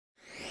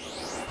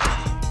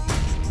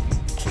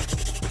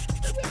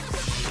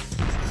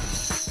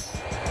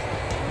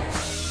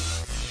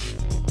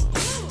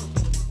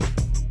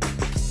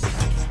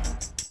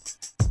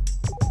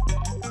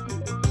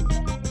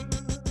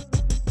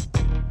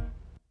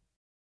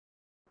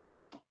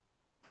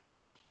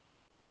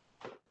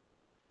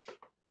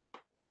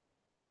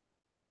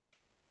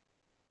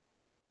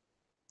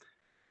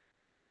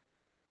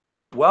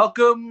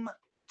Welcome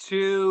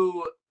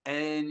to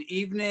an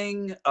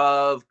evening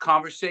of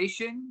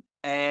conversation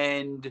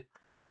and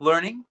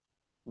learning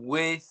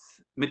with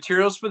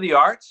Materials for the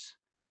Arts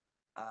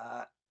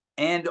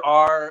and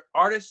our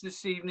artist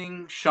this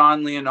evening,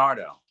 Shaun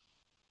Leonardo.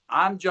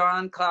 I'm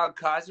John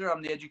Kaiser.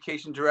 I'm the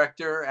education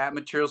director at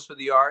Materials for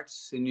the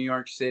Arts in New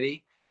York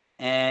City.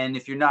 And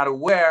if you're not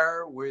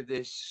aware, we're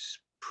this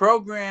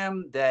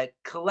program that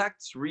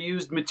collects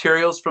reused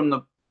materials from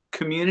the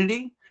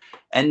community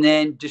and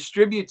then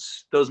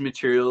distributes those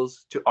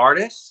materials to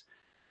artists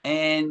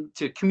and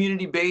to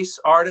community-based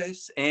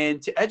artists and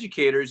to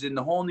educators in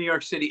the whole New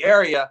York City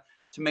area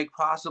to make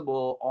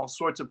possible all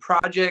sorts of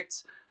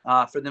projects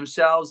for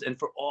themselves and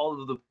for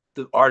all of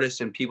the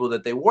artists and people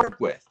that they work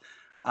with.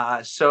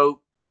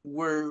 So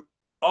we're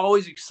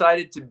always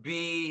excited to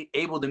be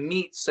able to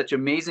meet such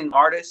amazing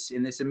artists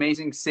in this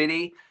amazing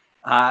city.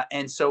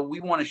 And so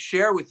we want to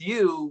share with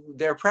you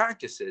their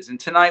practices. And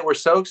tonight we're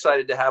so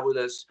excited to have with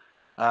us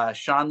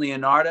Shaun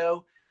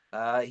Leonardo.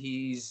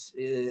 He's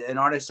an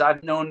artist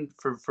I've known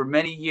for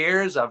many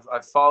years.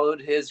 I've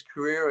followed his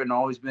career and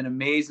always been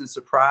amazed and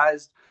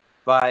surprised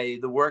by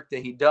the work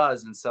that he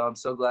does. And so I'm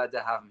so glad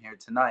to have him here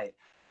tonight.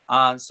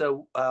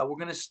 So we're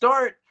going to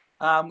start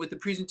with the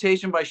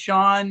presentation by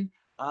Shaun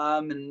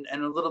and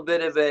a little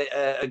bit of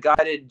a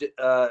guided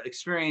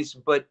experience.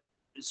 But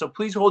so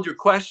please hold your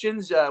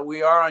questions.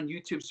 We are on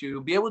YouTube, so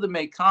you'll be able to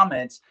make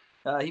comments.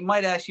 He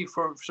might ask you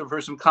for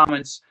some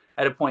comments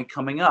at a point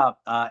coming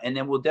up, and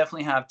then we'll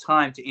definitely have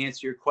time to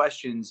answer your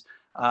questions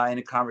in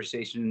a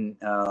conversation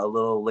a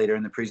little later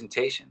in the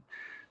presentation.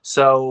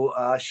 So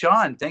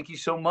Shaun, thank you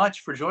so much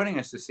for joining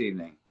us this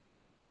evening.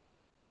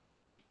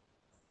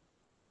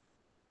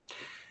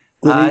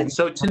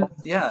 So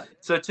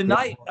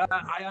tonight,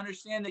 I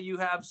understand that you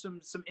have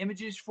some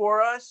images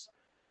for us,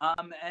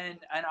 and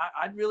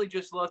I'd really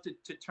just love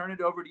to turn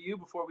it over to you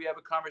before we have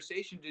a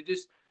conversation to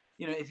just,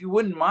 if you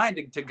wouldn't mind,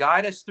 to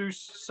guide us through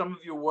some of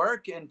your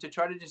work and to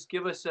try to just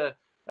give us a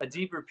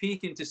deeper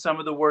peek into some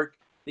of the work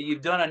that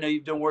you've done. I know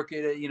you've done work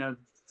at,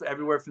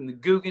 everywhere from the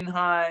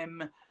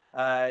Guggenheim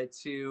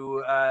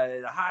to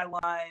the High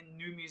Line,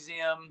 New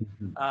Museum,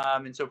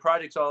 and so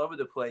projects all over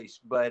the place.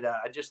 But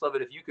I'd just love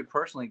it if you could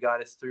personally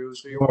guide us through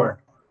your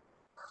work.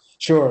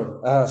 Sure.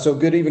 So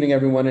good evening,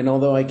 everyone. And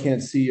although I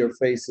can't see your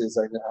faces,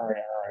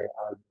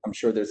 I'm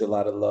sure there's a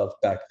lot of love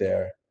back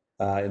there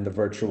in the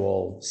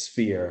virtual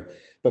sphere.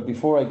 But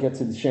before I get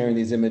to sharing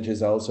these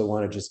images, I also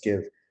want to just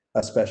give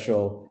a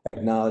special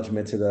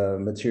acknowledgement to the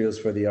Materials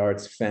for the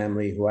Arts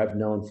family, who I've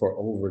known for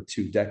over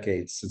 2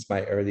 decades, since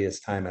my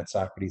earliest time at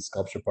Socrates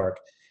Sculpture Park.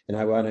 And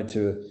I wanted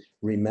to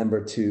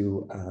remember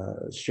to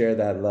share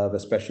that love,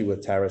 especially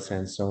with Tara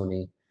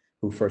Sansoni,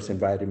 who first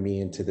invited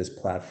me into this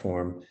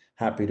platform.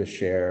 Happy to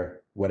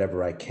share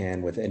whatever I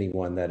can with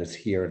anyone that is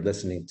here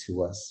listening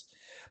to us.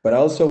 But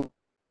also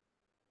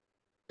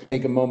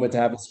take a moment to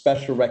have a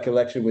special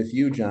recollection with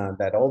you, John,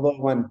 that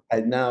although I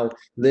now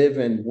live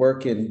and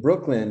work in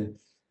Brooklyn,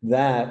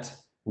 that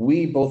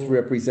we both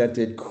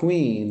represented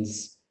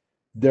Queens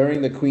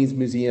during the Queens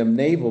Museum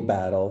naval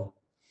battle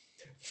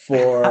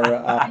for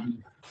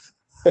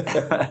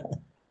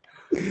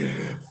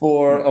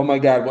oh my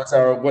God,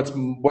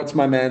 what's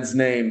my man's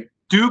name?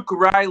 Duke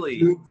Riley.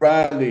 Duke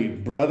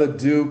Riley, brother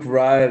Duke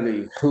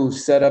Riley, who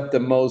set up the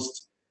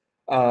most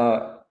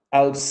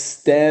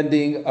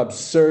outstanding,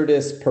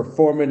 absurdist,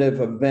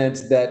 performative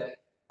event that,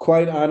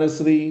 quite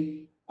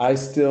honestly, I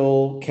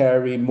still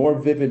carry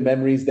more vivid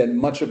memories than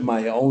much of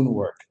my own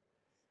work.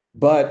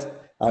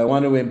 But I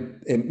want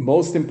to,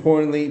 most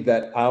importantly,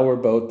 that our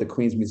boat, the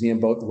Queens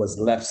Museum boat, was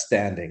left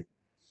standing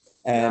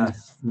and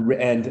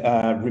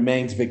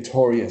remains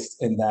victorious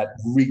in that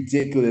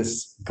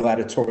ridiculous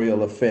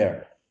gladiatorial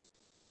affair.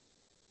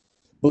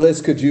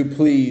 Bliss, could you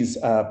please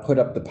put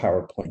up the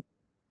PowerPoint?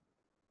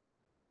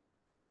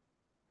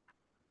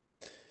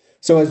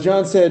 So as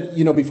John said,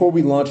 before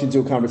we launch into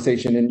a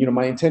conversation, and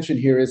my intention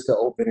here is to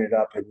open it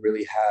up and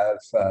really have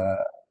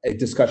a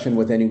discussion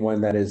with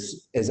anyone that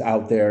is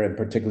out there, and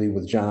particularly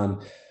with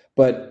John.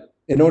 But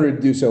in order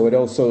to do so, it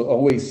also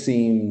always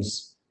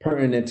seems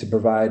pertinent to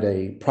provide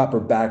a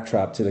proper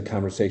backdrop to the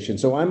conversation.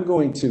 So I'm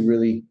going to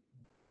really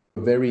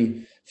a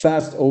very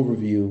fast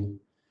overview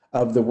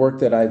of the work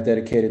that I've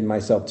dedicated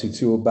myself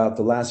to about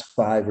the last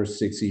 5 or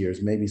 6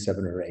 years, maybe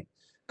 7 or 8.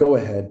 Go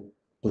ahead,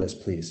 Bliss,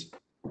 please.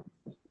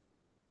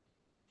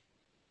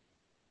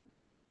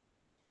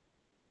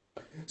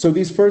 So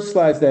these first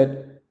slides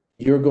that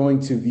you're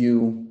going to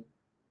view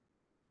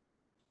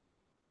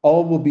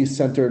all will be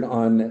centered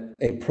on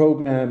a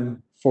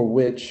program for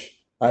which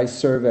I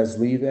serve as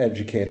lead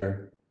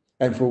educator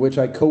and for which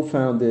I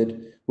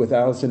co-founded with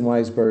Allison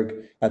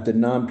Weisberg at the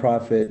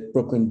nonprofit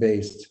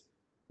Brooklyn-based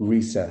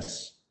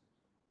Recess.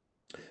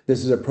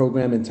 This is a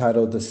program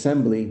entitled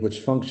Assembly, which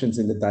functions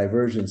in the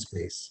diversion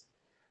space.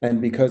 And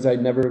because I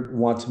never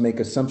want to make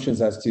assumptions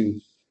as to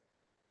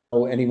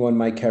how anyone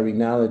might carry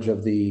knowledge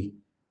of the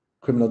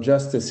criminal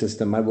justice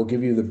system, I will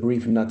give you the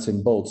brief nuts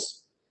and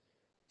bolts.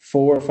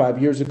 4 or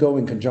 5 years ago,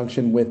 in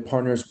conjunction with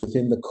partners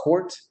within the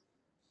court,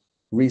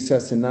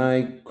 Recess and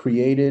I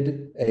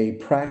created a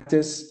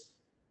practice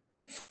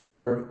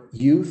for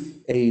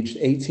youth aged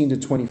 18 to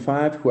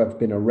 25 who have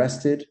been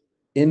arrested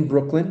in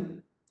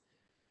Brooklyn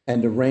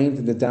and arraigned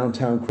in the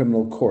downtown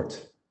criminal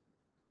court.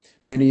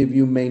 Many of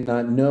you may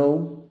not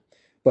know,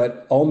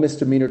 but all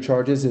misdemeanor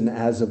charges, and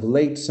as of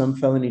late, some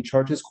felony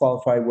charges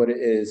qualify what it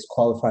is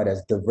qualified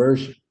as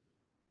diversion,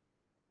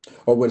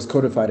 or what is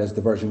codified as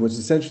diversion, which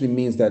essentially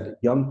means that a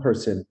young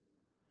person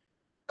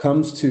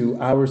comes to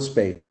our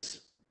space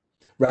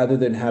rather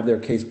than have their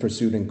case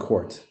pursued in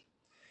court.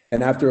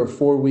 And after a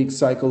 4-week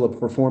cycle of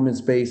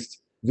performance-based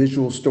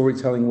visual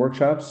storytelling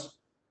workshops,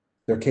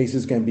 their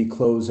cases can be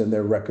closed and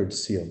their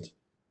records sealed.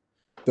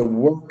 The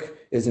work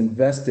is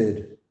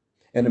invested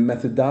in a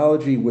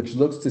methodology which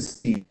looks to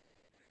see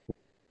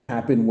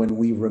happen when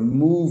we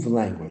remove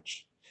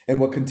language. And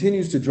what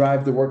continues to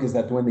drive the work is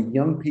that when the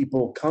young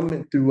people come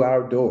in through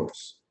our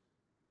doors,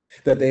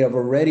 that they have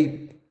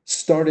already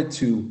started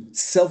to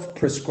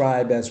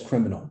self-prescribe as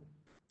criminal.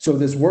 So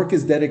this work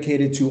is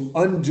dedicated to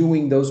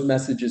undoing those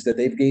messages that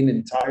they've gained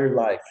entire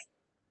life,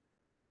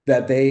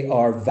 that they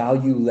are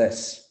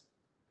valueless,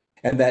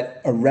 and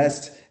that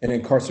arrest and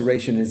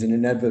incarceration is an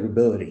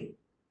inevitability.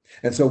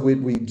 And so what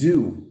we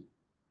do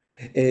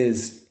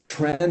is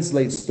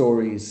translate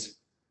stories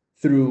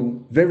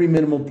through very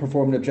minimal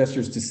performative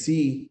gestures to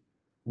see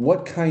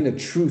what kind of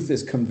truth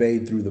is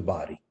conveyed through the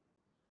body,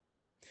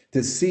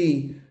 to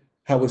see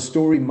how a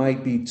story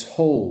might be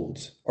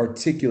told,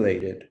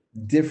 articulated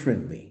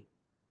differently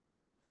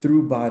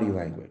through body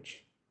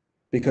language.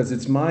 Because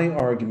it's my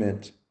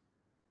argument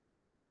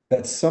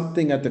that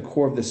something at the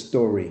core of the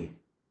story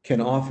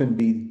can often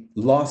be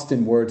lost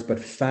in words, but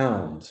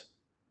found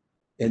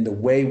in the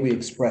way we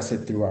express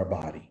it through our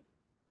body.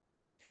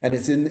 And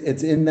it's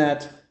in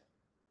that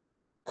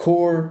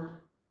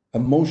core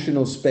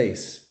emotional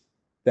space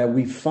that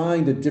we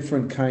find a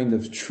different kind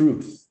of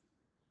truth.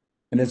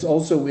 And it's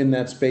also in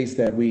that space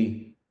that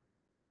we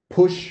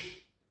push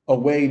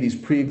away these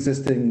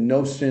pre-existing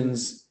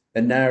notions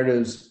and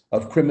narratives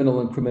of criminal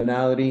and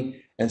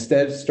criminality, and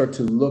instead start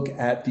to look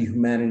at the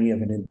humanity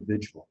of an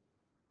individual.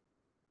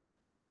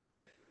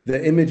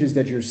 The images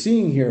that you're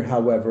seeing here,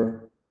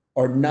 however,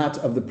 are not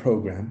of the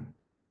program,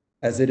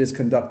 as it is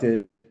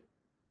conducted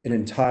in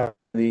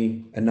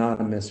entirely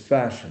anonymous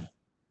fashion.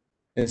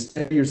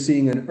 Instead, you're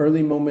seeing an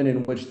early moment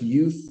in which the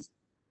youth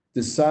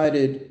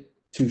decided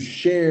to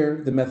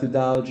share the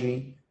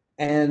methodology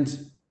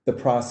and the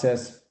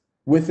process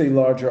with a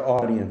larger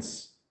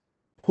audience,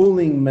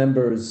 pulling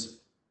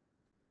members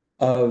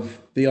of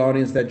the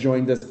audience that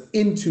joined us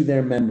into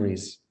their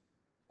memories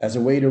as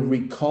a way to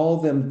recall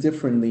them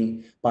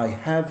differently by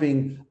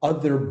having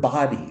other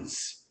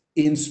bodies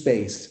in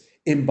space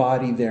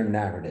embody their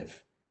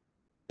narrative,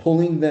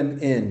 pulling them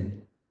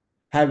in,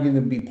 having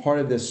them be part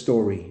of this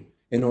story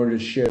in order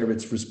to share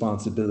its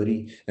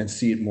responsibility and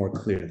see it more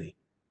clearly.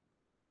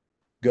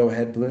 Go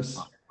ahead, Bliss.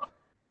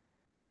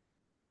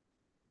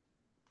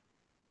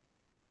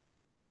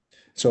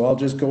 So I'll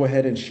just go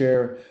ahead and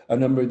share a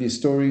number of these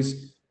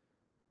stories.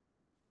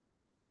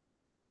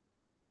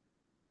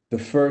 The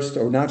first,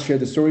 or not share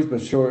the stories,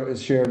 but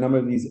share a number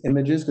of these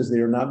images because they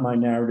are not my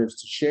narratives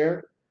to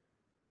share.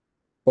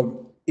 But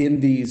in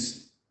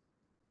these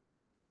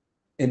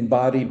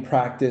embodied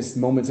practice,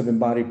 moments of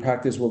embodied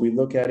practice, what we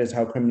look at is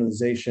how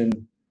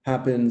criminalization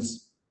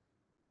happens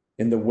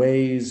in the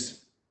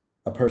ways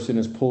a person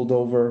is pulled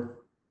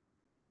over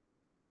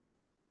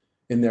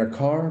in their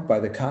car by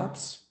the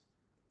cops.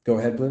 Go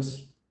ahead,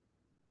 Bliss.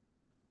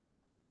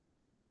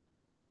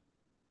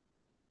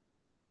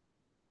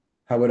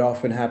 How it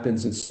often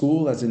happens in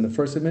school, as in the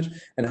first image,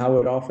 and how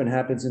it often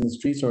happens in the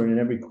streets or in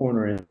every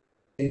corner.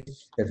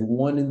 If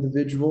one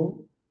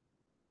individual,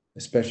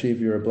 especially if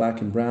you're a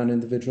Black and brown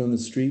individual in the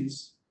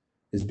streets,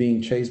 is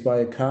being chased by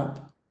a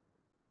cop,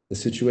 the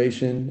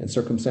situation and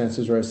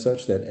circumstances are as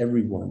such that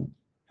everyone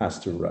has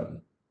to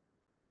run.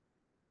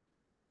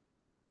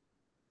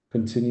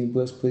 Continue,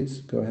 Bliss,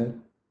 please. Go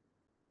ahead.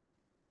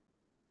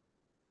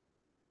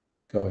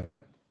 Go ahead.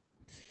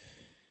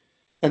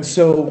 And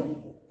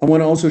so I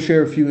want to also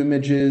share a few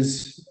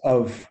images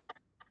of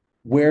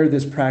where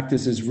this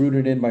practice is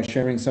rooted in by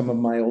sharing some of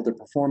my older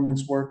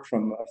performance work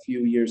from a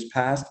few years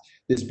past,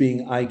 this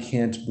being I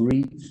Can't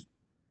Breathe,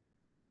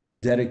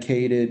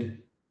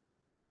 dedicated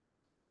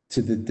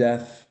to the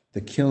death,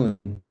 the killing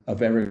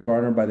of Eric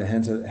Garner by the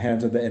hands of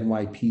the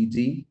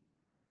NYPD,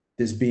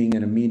 this being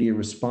an immediate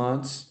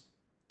response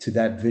to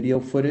that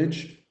video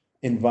footage,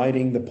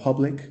 inviting the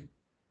public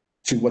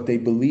to what they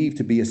believe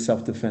to be a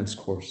self-defense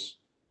course.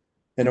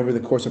 And over the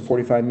course of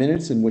 45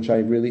 minutes, in which I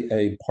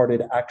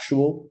imparted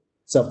actual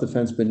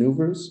self-defense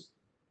maneuvers,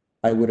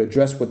 I would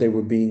address what they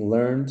were being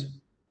learned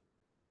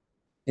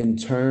in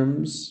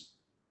terms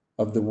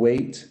of the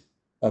weight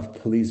of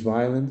police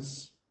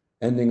violence,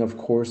 ending, of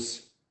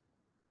course,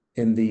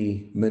 in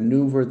the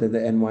maneuver that the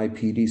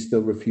NYPD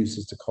still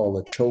refuses to call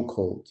a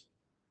chokehold,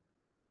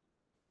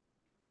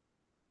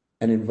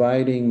 and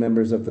inviting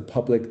members of the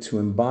public to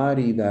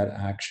embody that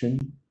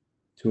action,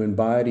 to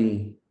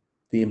embody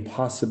the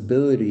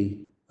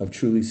impossibility of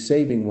truly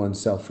saving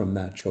oneself from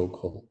that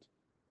chokehold.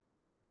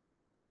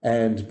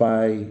 And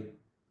by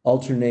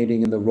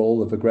alternating in the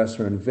role of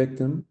aggressor and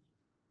victim,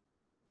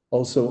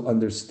 also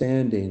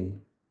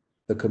understanding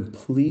the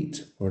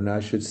complete, or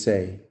I should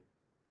say,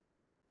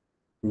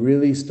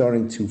 really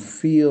starting to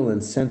feel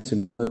and sense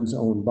in one's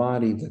own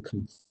body the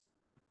complete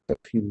of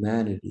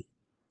humanity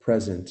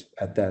present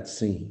at that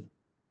scene.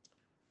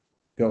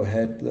 Go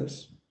ahead,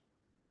 Bliss.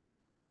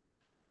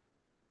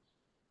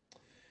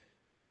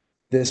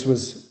 This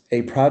was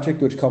a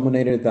project which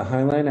culminated at the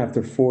Highline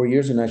after 4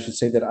 years, and I should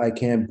say that I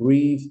Can't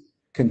Breathe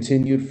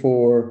continued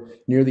for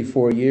nearly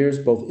 4 years,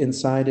 both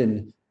inside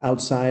and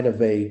outside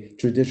of a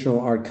traditional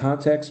art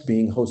context,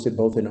 being hosted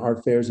both in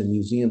art fairs and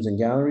museums and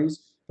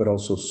galleries, but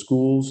also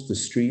schools, the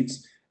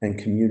streets, and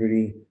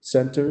community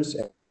centers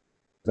and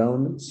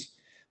developments.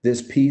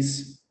 This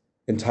piece,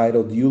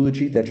 entitled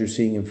Eulogy, that you're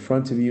seeing in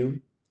front of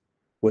you,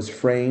 was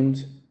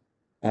framed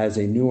as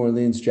a New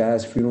Orleans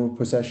jazz funeral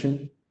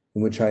procession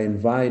in which I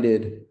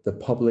invited the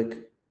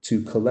public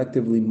to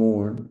collectively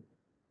mourn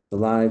the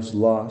lives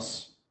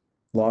lost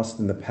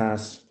in the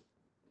past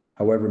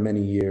however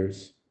many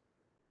years,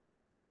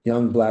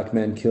 young Black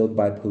men killed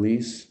by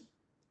police,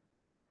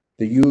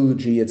 the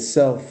eulogy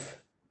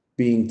itself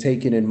being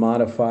taken and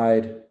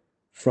modified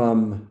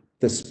from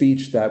the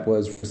speech that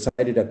was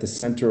recited at the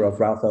center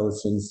of Ralph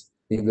Ellison's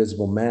The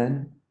Invisible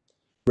Man,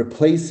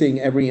 replacing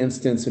every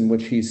instance in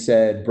which he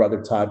said Brother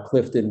Todd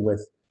Clifton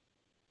with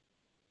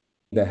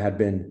that had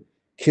been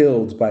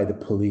killed by the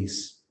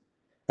police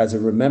as a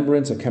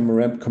remembrance, a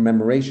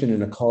commemoration,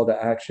 and a call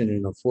to action.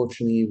 And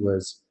unfortunately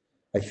was,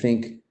 I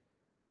think,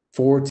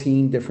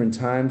 14 different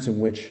times in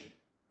which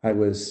I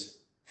was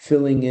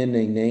filling in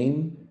a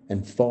name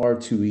and far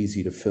too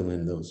easy to fill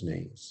in those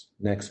names.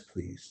 Next,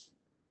 please.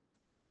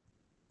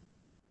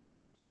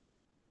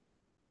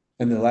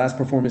 And the last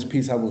performance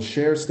piece I will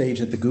share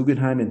staged at the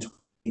Guggenheim in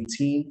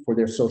 2018 for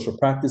their social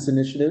practice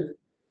initiative,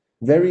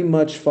 very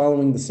much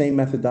following the same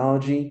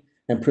methodology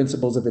and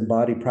principles of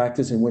embodied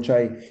practice, in which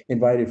I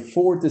invited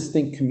 4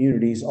 distinct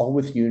communities, all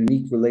with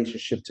unique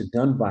relationship to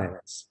gun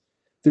violence,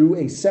 through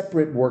a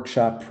separate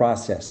workshop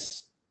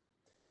process.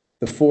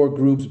 The 4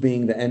 groups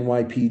being the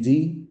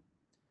NYPD,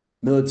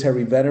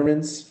 military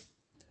veterans,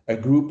 a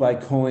group I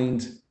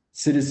coined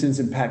citizens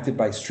impacted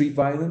by street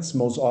violence,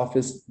 most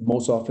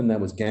often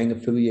that was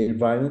gang-affiliated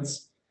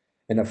violence,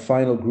 and a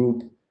final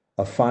group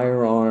of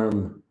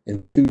firearm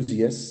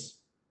enthusiasts.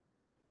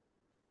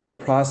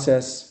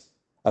 Process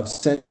of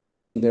sending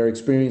their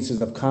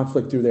experiences of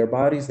conflict through their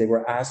bodies, they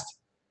were asked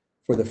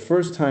for the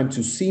first time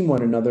to see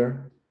one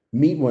another,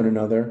 meet one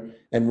another,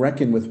 and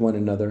reckon with one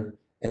another,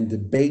 and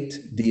debate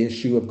the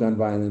issue of gun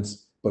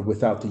violence, but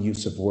without the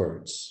use of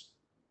words,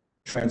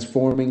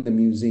 transforming the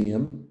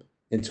museum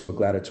into a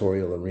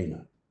gladiatorial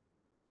arena.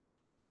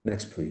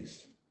 Next,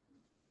 please.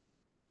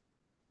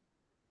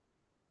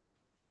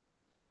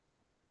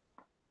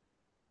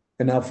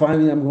 And now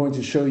finally, I'm going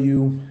to show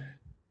you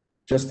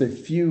just a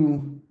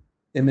few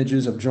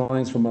images of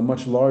drawings from a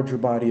much larger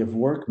body of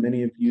work.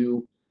 Many of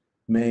you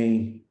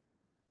may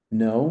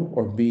know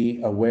or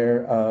be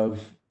aware of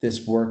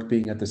this work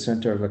being at the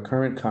center of a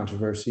current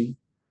controversy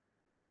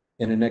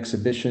in an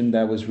exhibition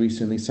that was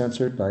recently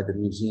censored by the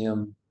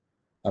Museum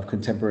of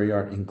Contemporary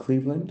Art in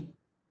Cleveland,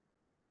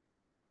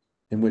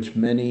 in which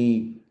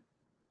many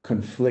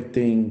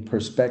conflicting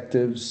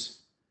perspectives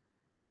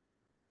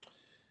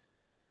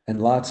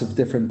and lots of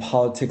different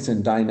politics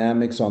and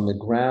dynamics on the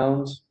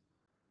ground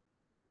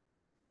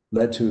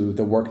led to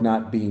the work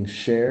not being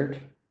shared.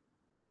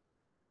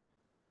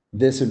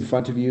 This in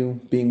front of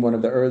you being one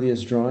of the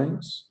earliest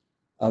drawings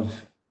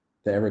of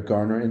the Eric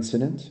Garner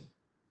incident.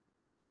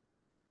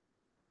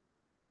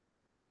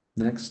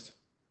 Next.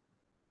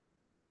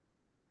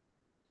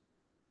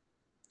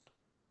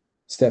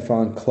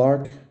 Stefan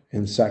Clark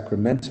in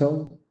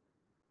Sacramento.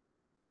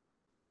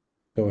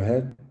 Go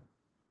ahead.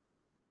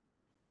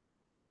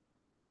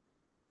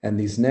 And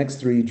these next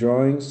 3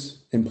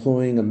 drawings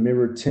employing a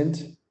mirror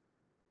tint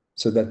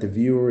so that the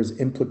viewer is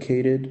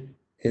implicated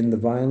in the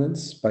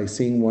violence by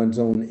seeing one's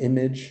own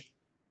image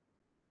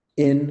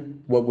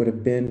in what would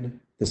have been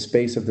the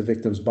space of the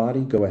victim's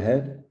body. Go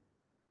ahead.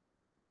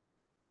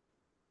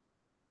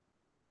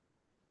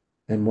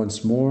 And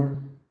once more.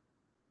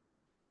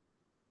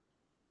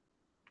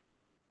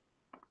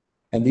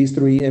 And these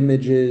 3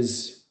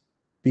 images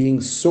being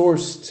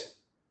sourced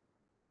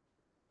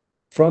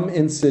from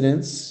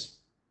incidents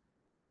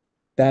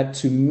that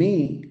to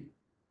me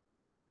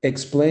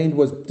explained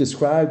was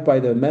described by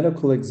the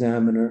medical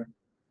examiner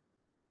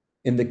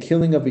in the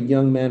killing of a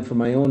young man from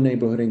my own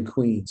neighborhood in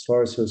Queens,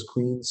 Forest Hills,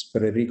 Queens,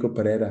 Federico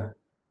Pereira.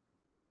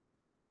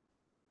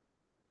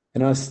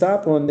 And I'll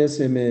stop on this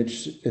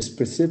image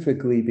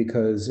specifically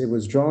because it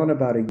was drawn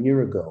about a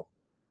year ago.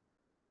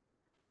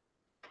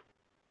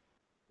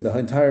 The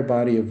entire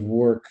body of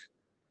work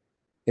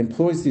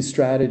employs these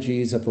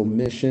strategies of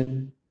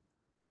omission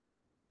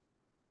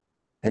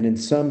and in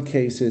some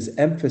cases,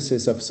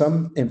 emphasis of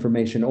some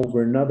information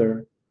over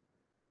another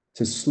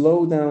to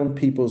slow down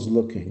people's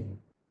looking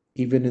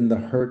even in the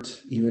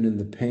hurt, even in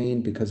the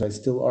pain, because I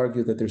still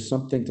argue that there's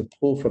something to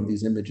pull from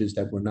these images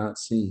that we're not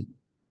seeing.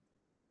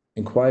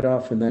 And quite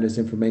often that is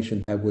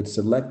information that would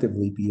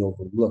selectively be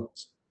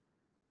overlooked.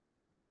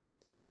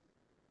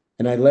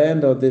 And I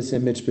land on this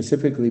image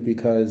specifically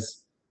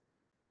because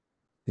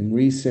in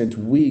recent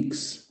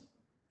weeks,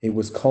 it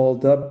was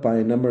called up by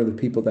a number of the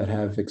people that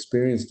have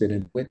experienced it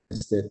and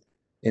witnessed it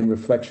in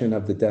reflection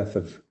of the death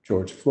of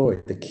George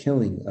Floyd, the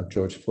killing of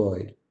George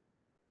Floyd,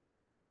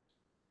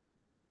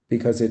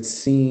 because it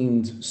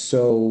seemed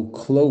so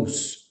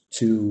close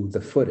to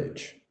the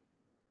footage.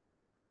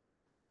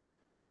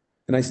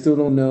 And I still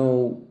don't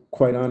know,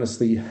 quite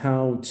honestly,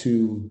 how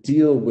to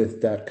deal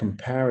with that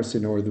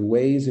comparison or the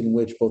ways in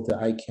which both the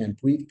I Can't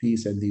Breathe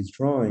piece and these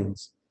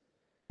drawings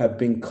have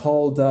been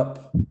called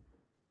up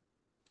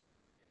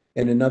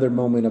in another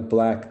moment of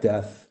Black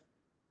death.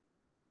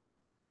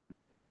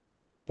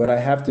 But I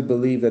have to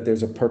believe that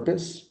there's a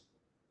purpose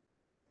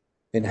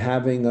in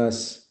having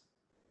us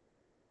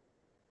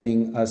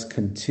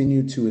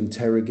continue to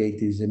interrogate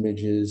these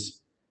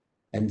images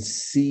and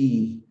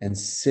see and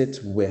sit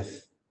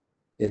with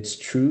its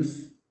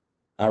truth,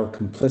 our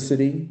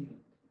complicity,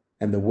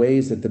 and the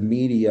ways that the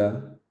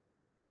media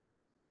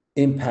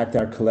impact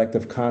our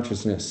collective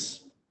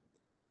consciousness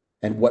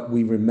and what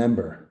we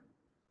remember.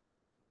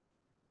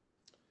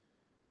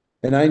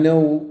 And I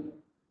know,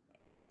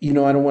 I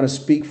don't want to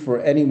speak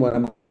for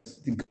anyone.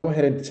 Go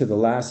ahead to the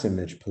last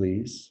image,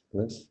 please,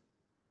 Liz.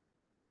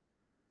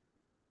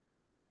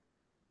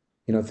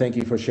 Thank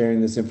you for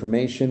sharing this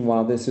information.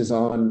 While this is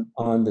on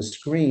the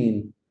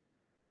screen,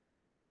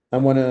 I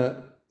want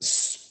to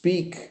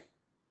speak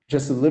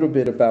just a little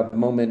bit about the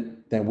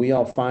moment that we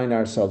all find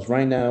ourselves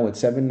right now at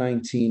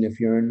 7:19 if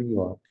you're in New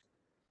York.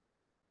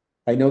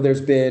 I know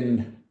there's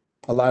been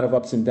a lot of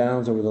ups and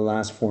downs over the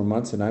last 4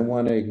 months, and I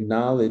want to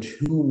acknowledge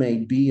who may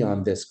be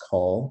on this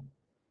call,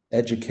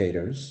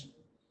 educators,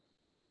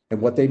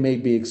 and what they may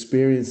be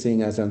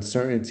experiencing as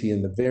uncertainty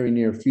in the very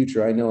near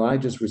future. I know I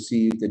just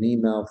received an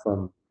email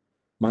from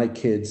my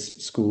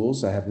kids'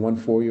 schools. I have one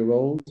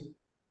 4-year-old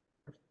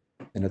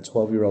and a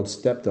 12-year-old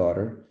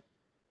stepdaughter,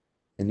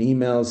 and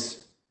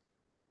emails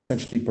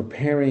essentially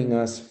preparing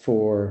us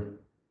for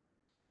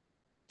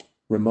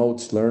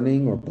remote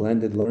learning or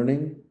blended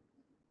learning.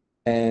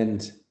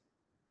 And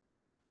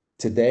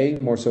today,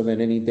 more so than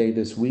any day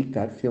this week,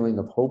 that feeling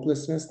of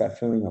hopelessness, that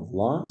feeling of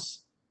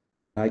loss,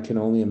 I can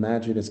only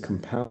imagine is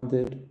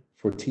compounded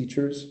for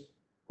teachers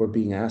who are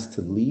being asked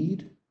to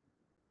lead,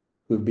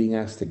 who are being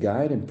asked to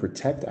guide and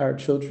protect our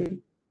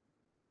children.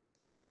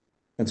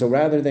 And so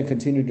rather than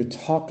continue to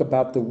talk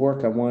about the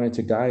work, I wanted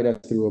to guide us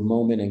through a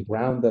moment and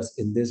ground us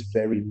in this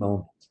very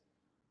moment,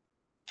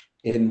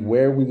 in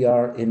where we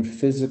are in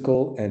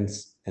physical and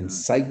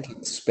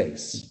psychic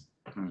space.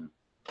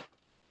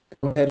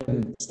 Go ahead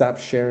and stop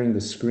sharing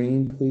the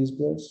screen, please,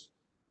 Bliss.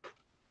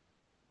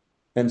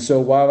 And so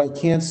while I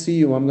can't see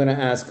you, I'm going to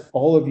ask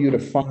all of you to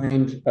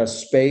find a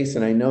space,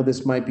 and I know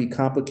this might be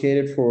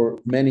complicated for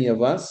many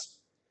of us,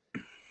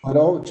 but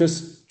I'll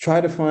just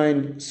try to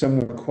find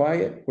somewhere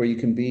quiet where you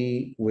can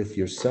be with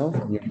yourself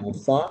and your own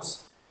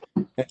thoughts.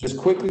 And just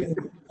quickly,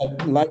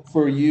 I'd like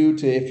for you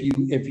to,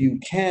 if you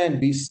can,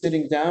 be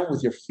sitting down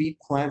with your feet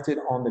planted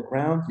on the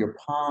ground, your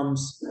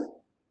palms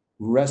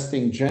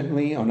resting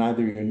gently on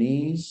either your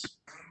knees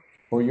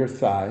or your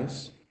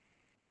thighs,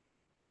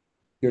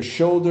 your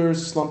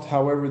shoulders slumped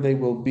however they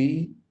will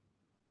be,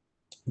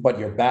 but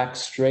your back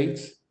straight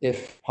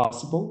if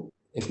possible,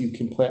 if you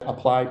can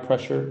apply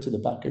pressure to the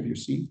back of your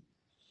seat,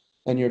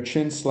 and your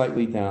chin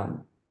slightly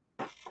down.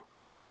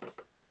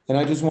 And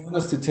I just want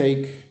us to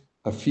take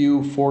a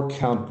few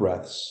 4-count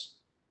breaths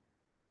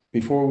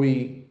before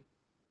we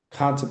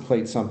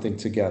contemplate something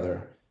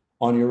together.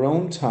 On your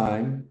own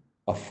time,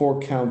 a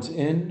 4-count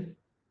in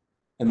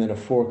and then a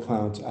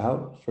 4-count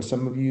out. For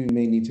some of you, you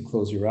may need to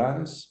close your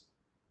eyes,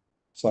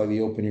 slightly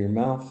open your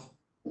mouth,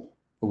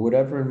 but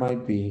whatever it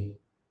might be,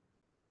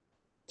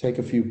 take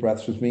a few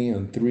breaths with me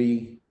on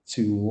 3,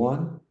 2,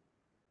 1.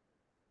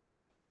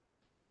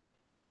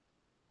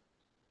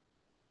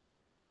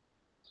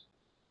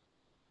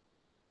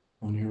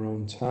 On your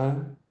own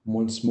time,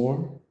 once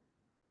more.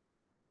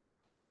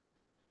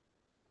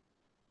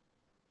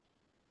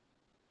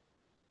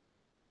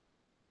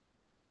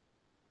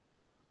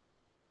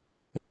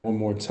 One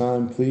more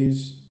time,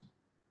 please.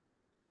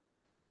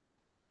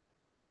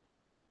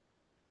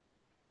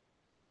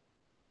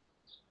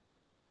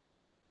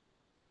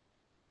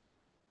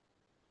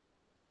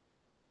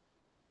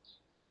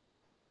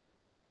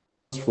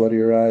 Flutter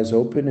your eyes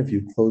open if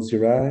you close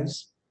your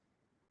eyes.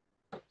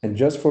 And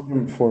just for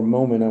a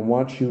moment, I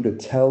want you to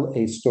tell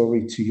a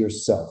story to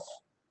yourself.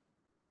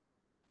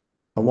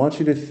 I want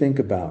you to think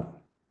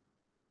about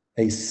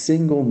a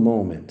single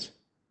moment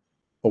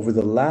over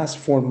the last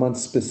 4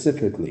 months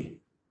specifically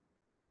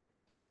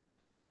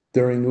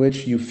during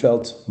which you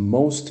felt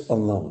most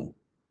alone.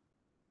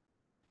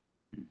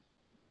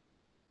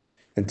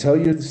 And tell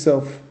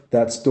yourself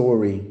that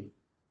story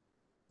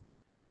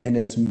in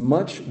as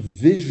much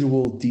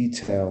visual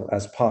detail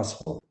as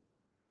possible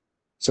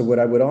So what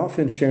I would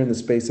often share in the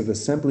space of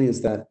assembly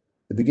is that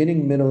the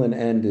beginning, middle, and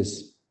end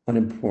is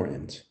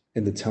unimportant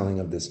in the telling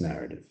of this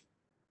narrative.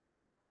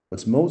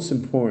 What's most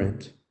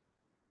important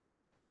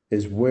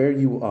is where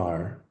you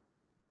are.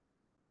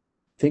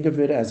 Think of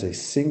it as a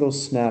single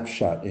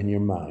snapshot in your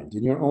mind,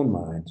 in your own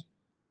mind.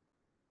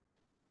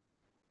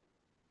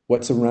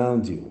 What's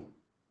around you?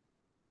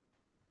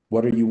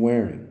 What are you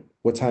wearing?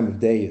 What time of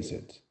day is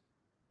it?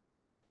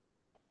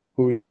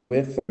 Who are you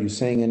with? Are you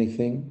saying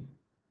anything?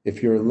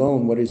 If you're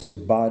alone, what is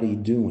your body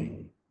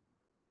doing?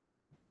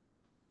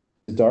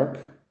 Is it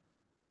dark?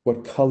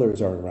 What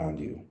colors are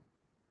around you?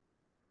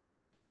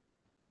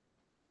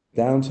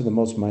 Down to the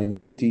most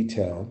minute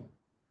detail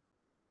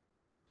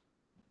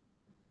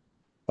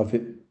of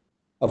it,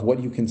 of what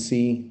you can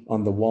see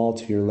on the wall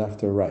to your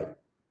left or right,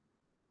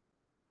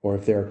 or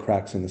if there are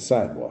cracks in the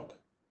sidewalk.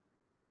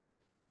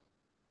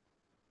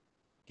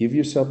 Give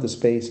yourself the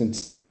space and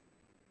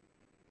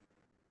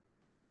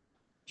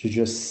to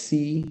just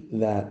see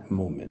that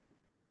moment.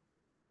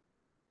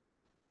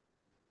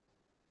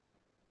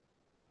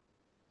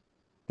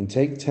 And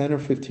take 10 or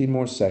 15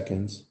 more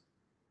seconds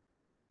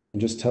and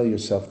just tell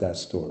yourself that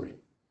story.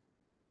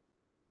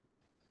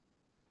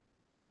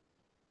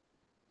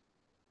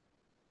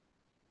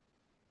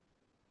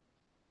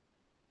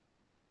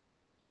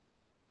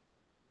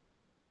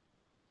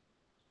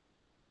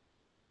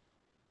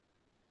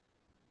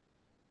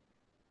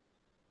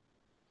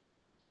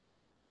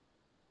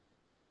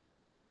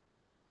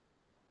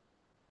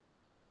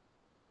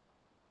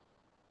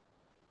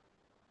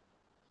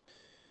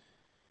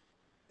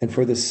 And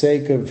for the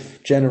sake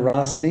of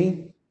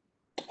generosity,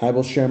 I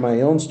will share my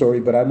own story,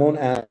 but I won't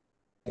ask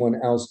anyone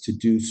else to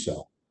do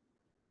so.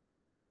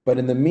 But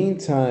in the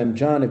meantime,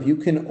 John, if you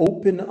can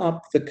open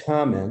up the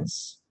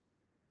comments,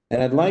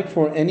 and I'd like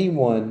for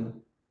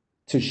anyone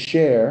to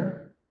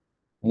share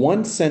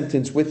one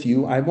sentence with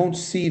you. I won't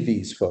see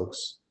these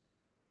folks.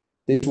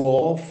 This will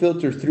all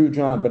filter through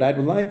John, but I'd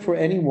like for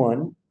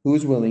anyone who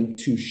is willing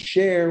to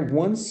share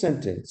one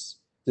sentence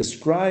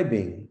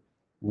describing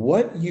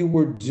what you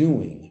were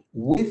doing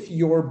with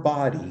your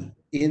body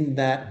in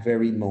that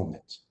very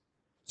moment.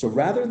 So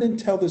rather than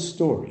tell the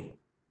story,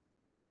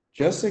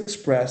 just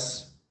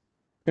express,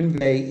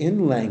 convey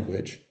in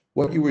language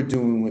what you were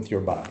doing with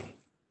your body.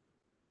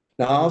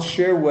 Now, I'll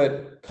share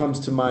what comes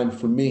to mind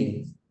for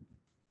me.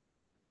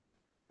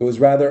 It was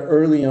rather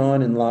early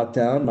on in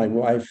lockdown. My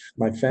wife,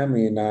 my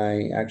family, and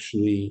I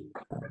actually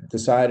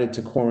decided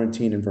to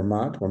quarantine in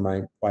Vermont, where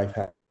my wife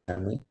had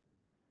family.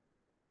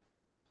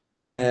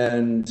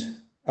 And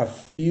a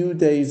few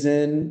days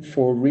in,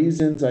 for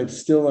reasons I'm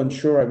still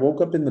unsure, I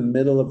woke up in the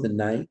middle of the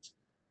night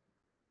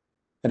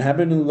and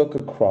happened to look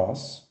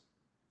across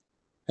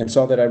and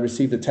saw that I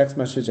received a text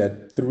message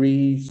at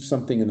 3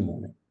 something in the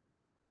morning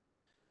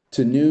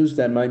to news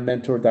that my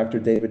mentor, Dr.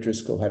 David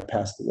Driscoll, had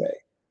passed away.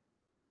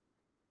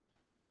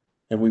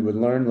 And we would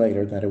learn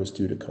later that it was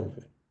due to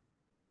COVID.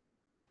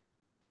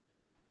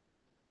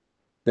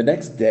 The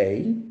next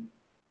day,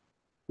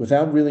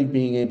 without really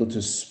being able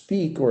to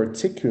speak or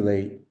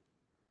articulate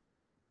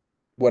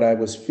what I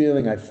was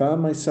feeling, I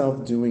found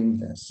myself doing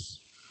this.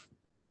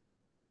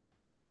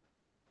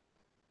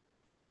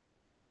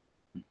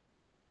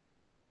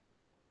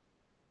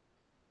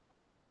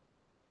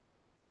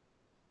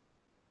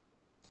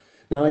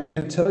 Now, I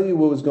can tell you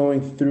what was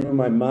going through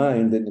my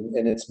mind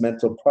and its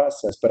mental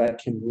process, but I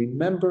can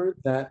remember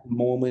that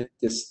moment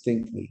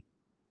distinctly.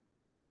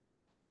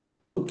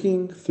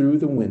 Looking through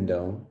the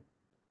window,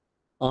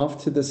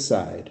 off to the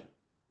side,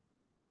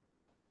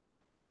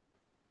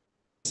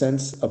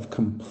 sense of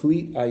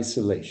complete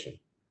isolation.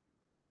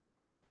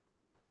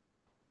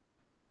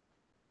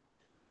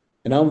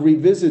 And I'll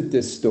revisit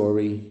this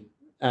story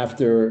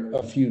after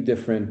a few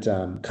different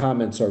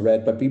comments are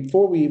read. But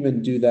before we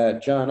even do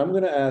that, John, I'm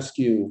going to ask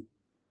you,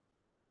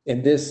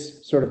 in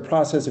this sort of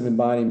process of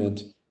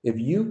embodiment, if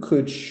you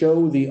could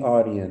show the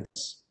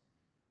audience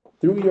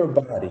through your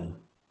body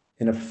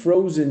in a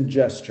frozen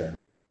gesture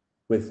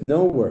with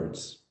no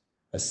words,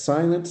 a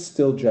silent,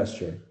 still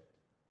gesture,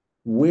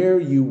 where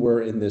you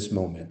were in this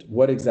moment,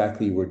 what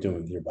exactly you were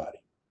doing with your body.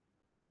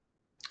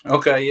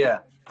 Okay, yeah.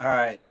 All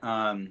right.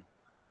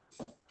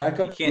 You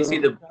can't see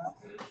the.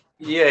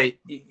 Yeah.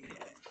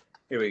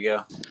 Here we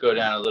go. Go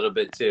down a little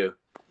bit too.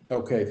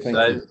 Okay, thank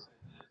So you.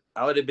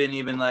 I would have been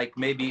even like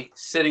maybe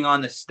sitting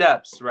on the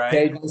steps, right?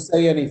 Okay, don't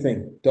say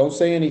anything. Don't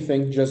say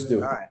anything. Just do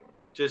it. All right.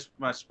 Just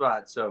my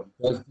spot. So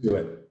Let's do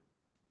it.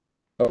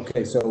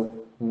 Okay, so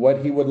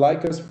what he would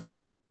like us to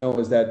know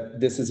is that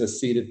this is a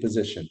seated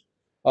position.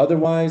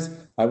 Otherwise,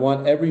 I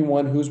want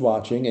everyone who's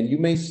watching, and you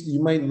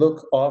may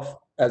look off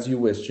as you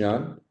wish,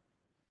 John,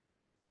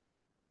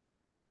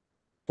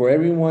 for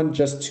everyone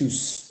just to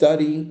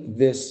study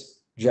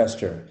this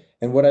gesture.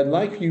 And what I'd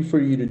like for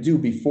you to do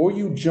before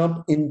you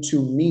jump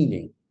into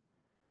meaning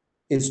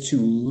is to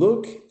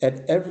look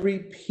at every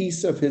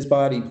piece of his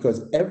body,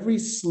 because every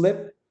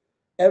slip,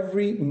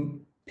 every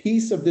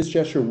piece of this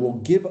gesture will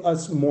give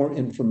us more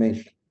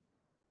information.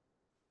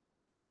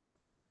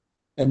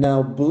 And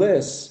now,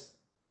 Bliss,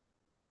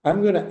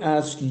 I'm going to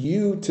ask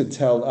you to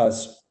tell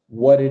us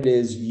what it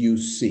is you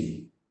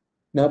see.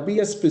 Now, be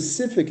as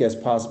specific as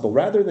possible.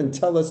 Rather than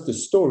tell us the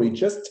story,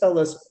 just tell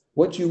us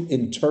what you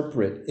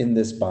interpret in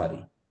this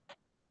body.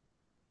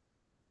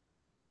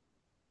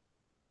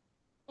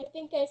 I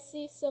think I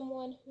see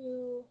someone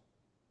who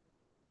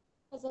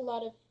has a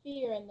lot of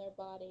fear in their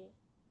body.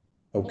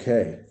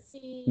 Okay.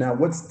 Now,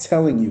 what's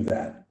telling you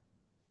that?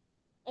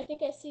 I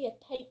think I see a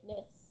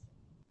tightness.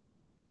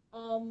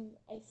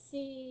 I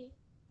see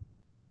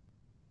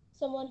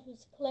someone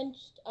who's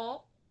clenched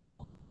up,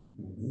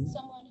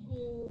 someone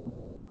who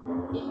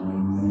is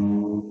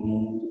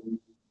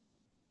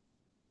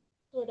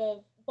sort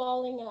of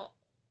balling up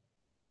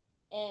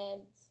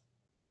and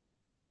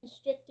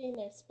constricting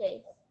their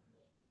space.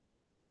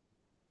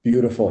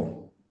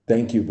 Beautiful.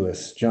 Thank you,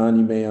 Bliss. John,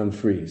 you may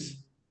unfreeze.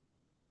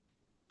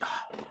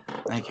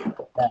 Thank you.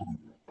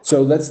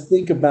 So let's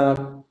think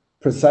about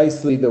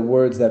precisely the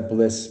words that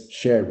Bliss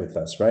shared with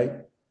us, right?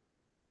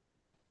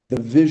 The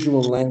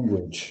visual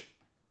language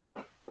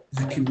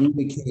that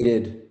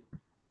communicated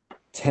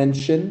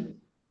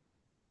tension,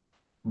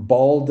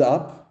 balled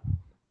up,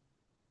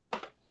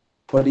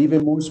 but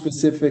even more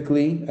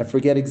specifically, I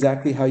forget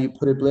exactly how you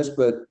put it, Bliss,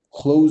 but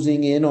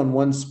closing in on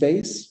one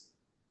space.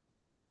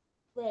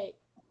 Right,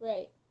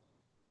 right.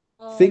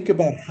 Think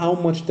about how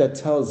much that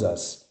tells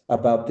us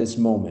about this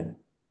moment.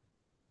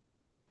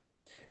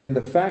 And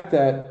the fact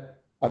that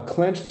a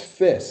clenched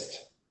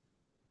fist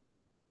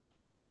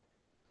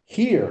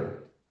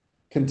here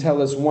can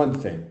tell us one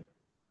thing.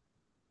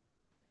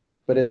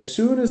 But as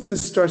soon as it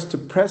starts to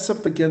press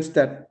up against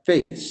that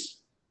face,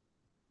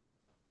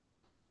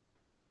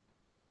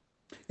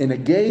 in a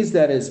gaze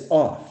that is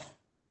off,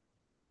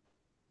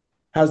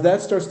 how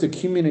that starts to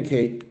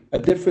communicate a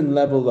different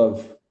level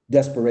of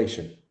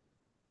desperation.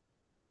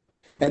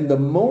 And the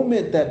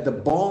moment that the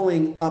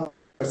balling up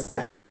starts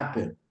to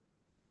happen,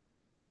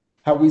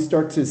 how we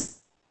start to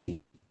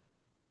see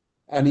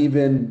an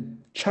even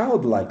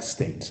childlike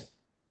state.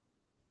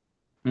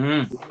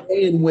 The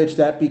way in which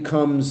that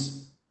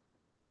becomes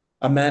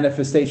a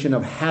manifestation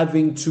of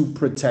having to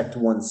protect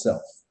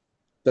oneself,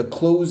 the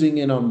closing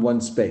in on one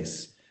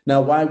space.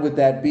 Now, why would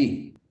that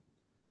be?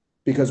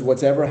 Because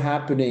what's ever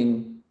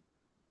happening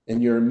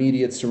in your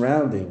immediate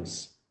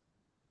surroundings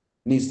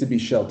needs to be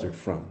sheltered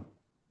from.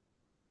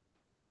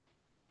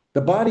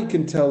 The body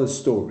can tell a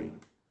story.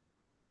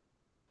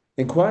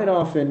 And quite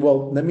often,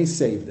 well, let me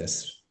save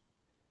this.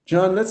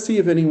 John, let's see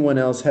if anyone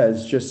else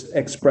has just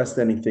expressed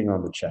anything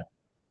on the chat.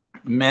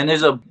 Man,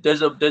 there's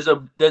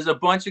a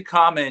bunch of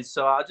comments,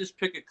 so I'll just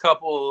pick a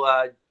couple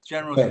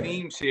general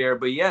themes here.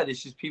 But yeah,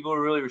 this is people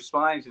are really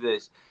responding to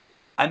this.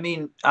 I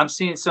mean, I'm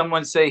seeing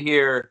someone say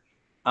here,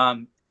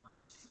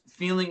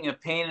 feeling a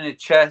pain in the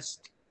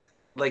chest,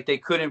 like they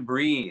couldn't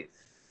breathe.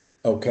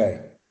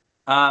 Okay.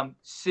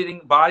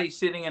 Body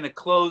sitting in a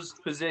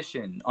closed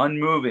position,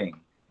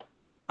 unmoving.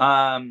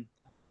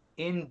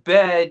 In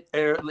bed,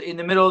 or in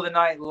the middle of the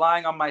night,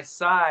 lying on my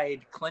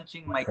side,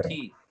 clenching my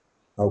teeth.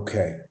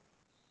 Okay.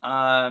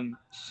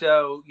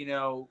 So, you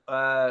know,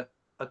 a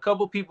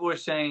couple people were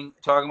talking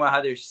about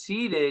how they're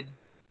seated,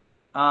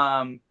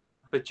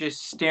 but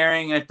just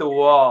staring at the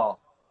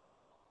wall.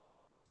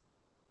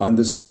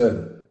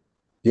 Understood.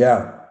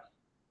 Yeah.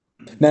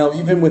 Now,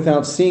 even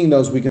without seeing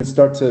those, we can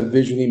start to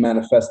visually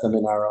manifest them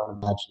in our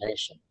own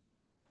imagination.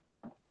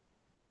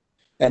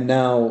 And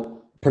now,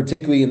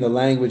 particularly in the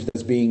language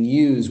that's being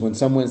used, when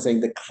someone's saying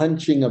the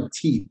clenching of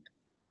teeth,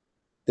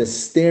 the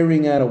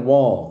staring at a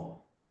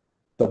wall,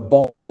 the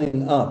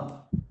balling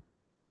up,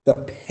 the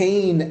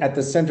pain at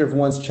the center of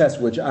one's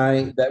chest, which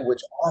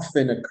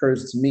often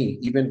occurs to me,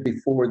 even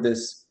before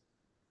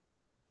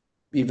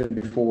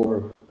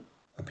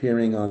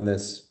appearing on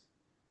this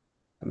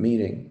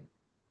meeting.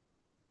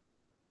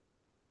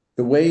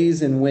 The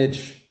ways in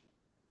which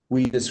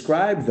we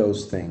describe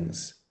those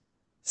things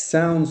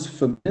sounds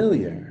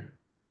familiar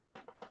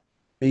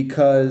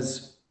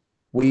because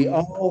we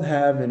all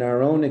have, in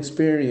our own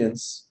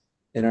experience,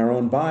 in our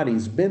own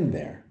bodies, been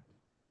there.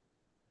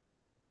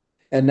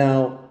 And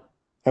now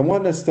I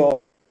want us to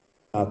talk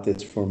about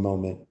this for a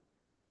moment.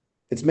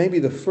 It's maybe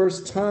the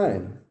first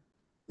time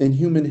in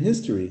human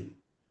history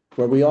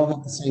where we all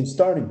have the same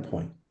starting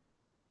point,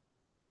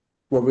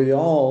 where we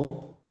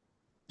all,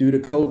 due to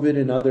COVID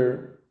and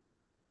other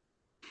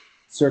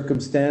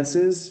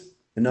circumstances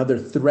and other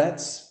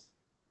threats,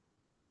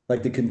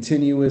 like the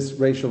continuous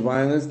racial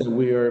violence that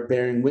we are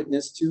bearing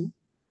witness to,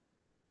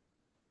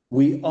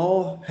 we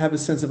all have a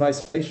sense of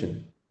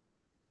isolation.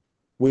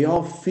 We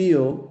all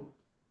feel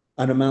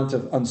an amount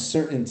of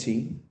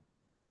uncertainty.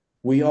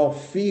 We all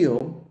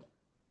feel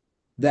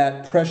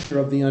that pressure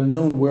of the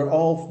unknown. We're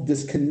all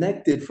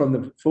disconnected from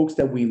the folks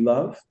that we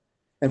love.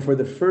 And for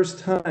the first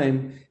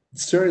time,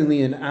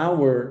 certainly in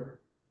our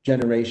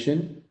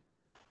generation,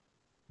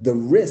 the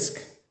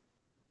risk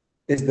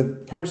is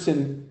the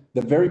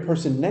very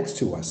person next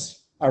to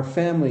us, our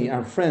family,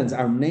 our friends,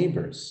 our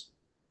neighbors.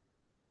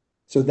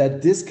 So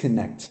that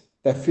disconnect,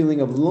 that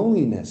feeling of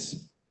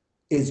loneliness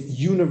is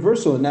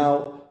universal.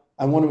 Now,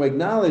 I want to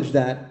acknowledge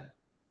that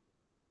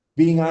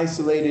being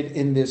isolated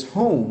in this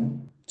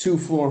home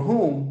two-floor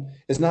home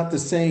is not the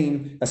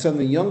same as some of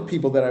the young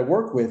people that I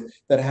work with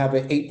that have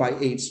an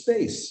 8x8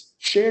 space,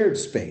 shared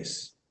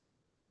space.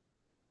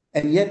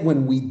 And yet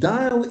when we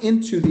dial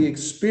into the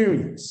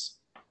experience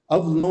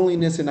of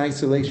loneliness and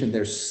isolation,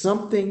 there's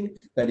something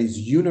that is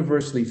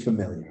universally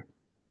familiar.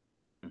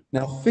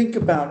 Now think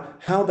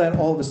about how that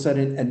all of a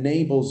sudden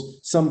enables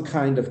some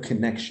kind of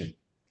connection.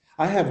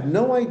 I have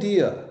no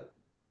idea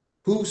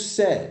who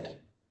said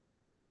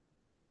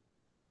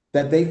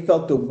that they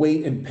felt the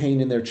weight and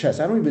pain in their chest.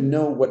 I don't even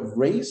know what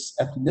race,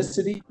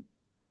 ethnicity,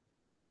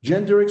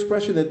 gender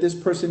expression that this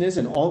person is.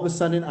 And all of a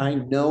sudden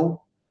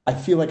I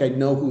feel like I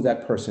know who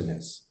that person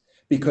is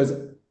because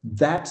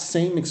that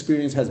same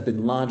experience has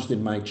been lodged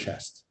in my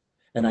chest.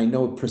 And I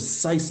know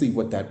precisely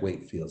what that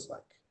weight feels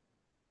like.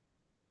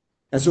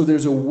 And so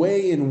there's a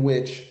way in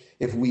which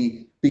if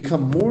we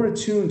become more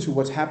attuned to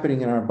what's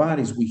happening in our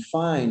bodies, we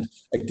find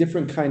a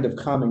different kind of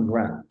common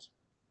ground.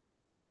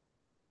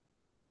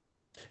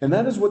 And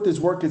that is what this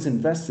work is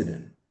invested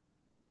in.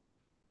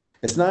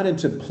 It's not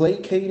into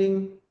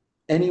placating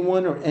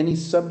anyone or any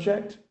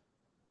subject.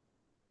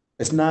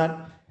 It's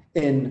not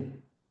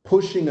in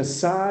pushing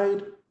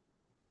aside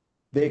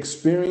the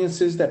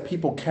experiences that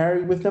people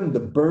carry with them, the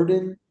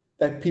burden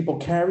that people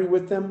carry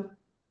with them,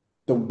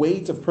 the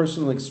weight of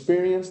personal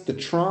experience, the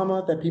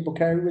trauma that people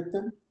carry with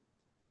them.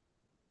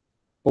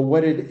 But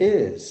what it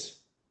is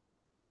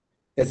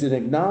an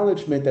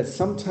acknowledgement that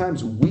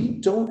sometimes we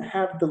don't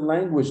have the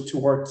language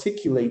to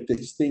articulate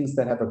these things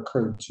that have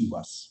occurred to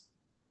us.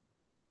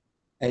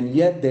 And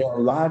yet they are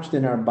lodged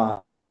in our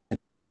body and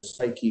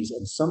psyches,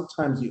 and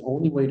sometimes the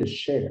only way to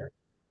share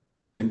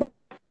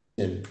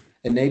and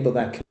enable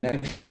that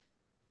connection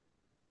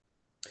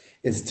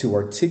is to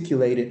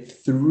articulate it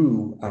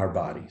through our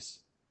bodies.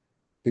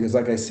 Because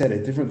like I said,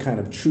 a different kind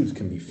of truth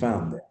can be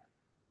found there.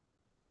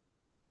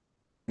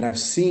 And I've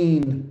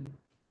seen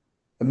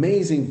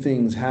amazing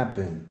things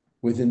happen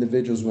with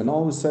individuals when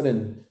all of a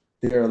sudden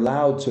they're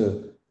allowed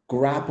to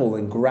grapple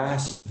and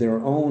grasp their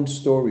own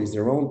stories,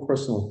 their own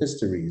personal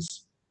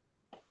histories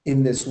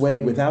in this way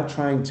without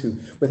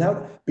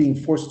being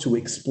forced to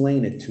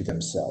explain it to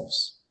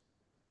themselves.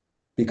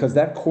 Because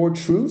that core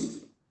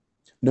truth,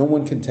 no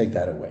one can take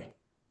that away.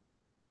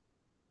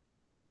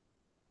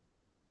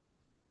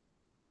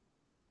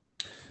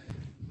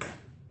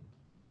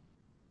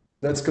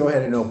 Let's go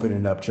ahead and open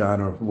it up,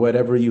 John, or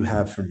whatever you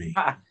have for me.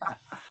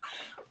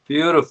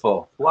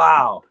 Beautiful.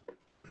 Wow.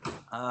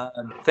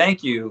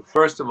 Thank you.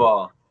 First of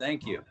all,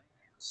 thank you.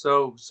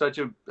 Such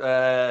a,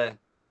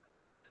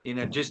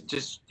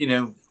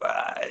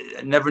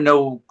 never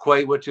know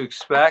quite what to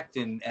expect,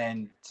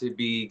 and to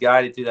be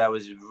guided through that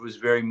was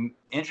very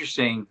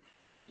interesting.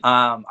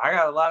 I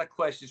got a lot of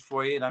questions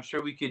for you, and I'm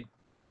sure we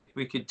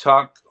could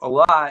talk a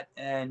lot,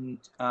 and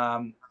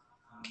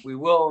we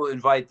will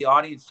invite the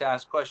audience to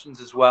ask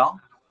questions as well.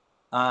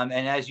 And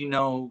as you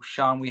know,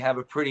 Shaun, we have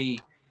a pretty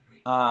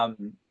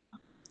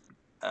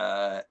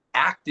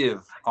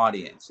active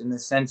audience in the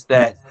sense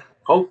that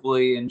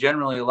hopefully and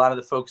generally a lot of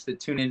the folks that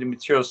tune into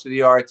Materials for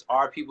the Arts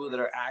are people that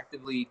are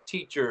actively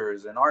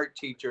teachers and art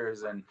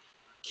teachers and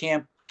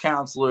camp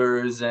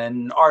counselors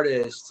and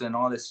artists and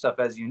all this stuff,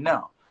 as you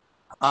know.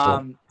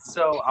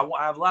 So I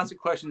have lots of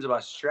questions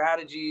about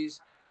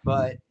strategies,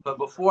 but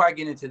before I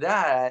get into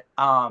that,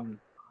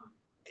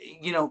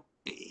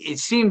 it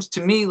seems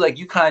to me like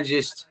you kind of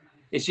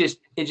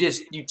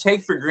you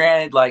take for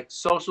granted like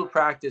social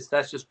practice.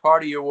 That's just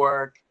part of your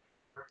work.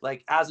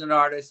 Like as an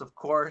artist, of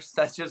course,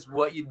 that's just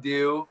what you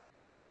do.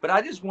 But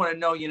I just want to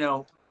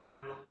know,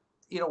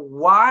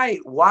 why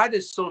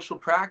does social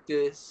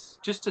practice,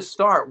 just to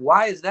start,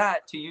 why is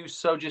that to you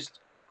so just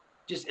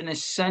an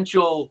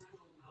essential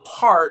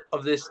part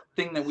of this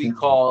thing that we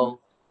call,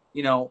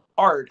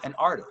 art and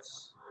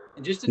artists?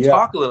 And just to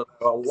talk a little bit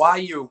about why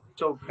you're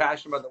so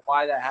passionate about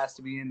why that has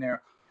to be in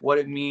there, what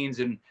it means,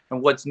 and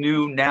what's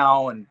new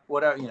now, and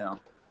whatever.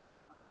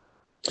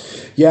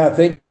 Yeah,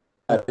 thank you.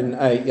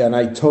 And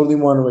I totally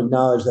want to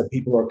acknowledge that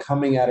people are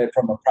coming at it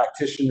from a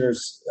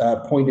practitioner's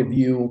point of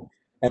view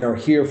and are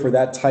here for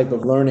that type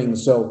of learning.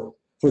 So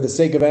for the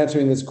sake of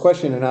answering this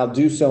question, and I'll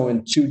do so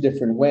in two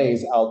different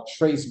ways, I'll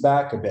trace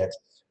back a bit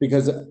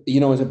because,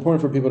 it's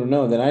important for people to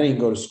know that I didn't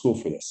go to school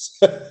for this.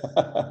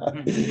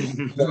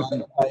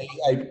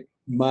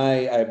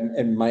 My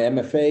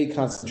MFA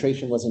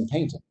concentration was in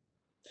painting,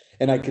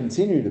 and I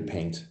continue to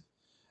paint.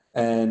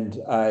 And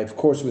I, of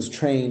course, was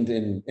trained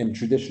in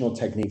traditional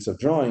techniques of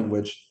drawing,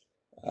 which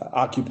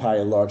occupy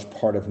a large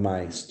part of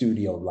my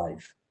studio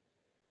life.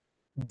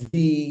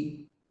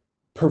 The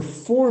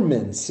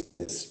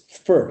performances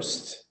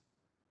first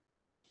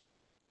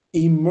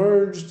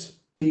emerged,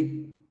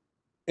 and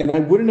I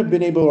wouldn't have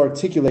been able to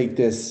articulate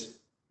this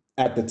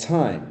at the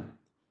time,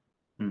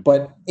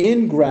 but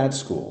in grad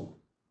school,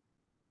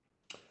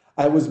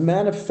 I was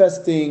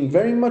manifesting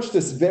very much a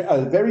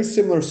very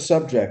similar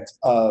subject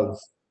of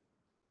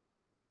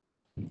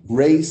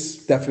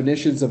race,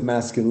 definitions of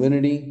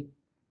masculinity.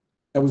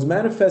 I was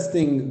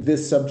manifesting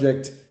this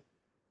subject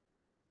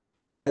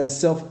as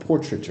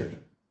self-portraiture.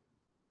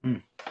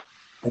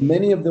 And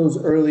many of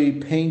those early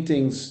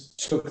paintings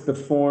took the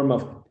form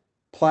of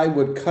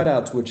plywood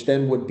cutouts, which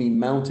then would be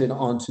mounted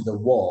onto the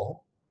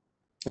wall.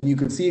 And you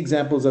can see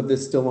examples of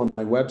this still on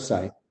my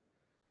website.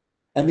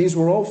 And these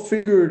were all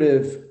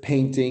figurative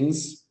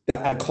paintings.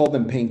 I call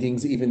them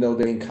paintings, even though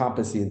they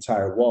encompass the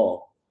entire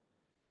wall.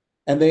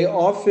 And they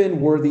often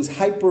were these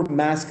hyper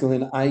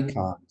masculine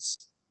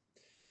icons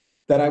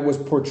that I was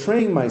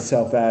portraying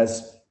myself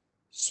as,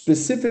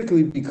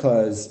 specifically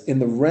because in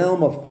the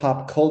realm of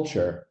pop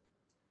culture,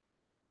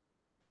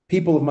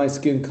 people of my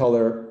skin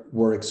color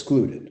were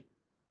excluded.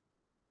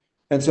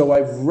 And so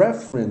I've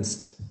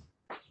referenced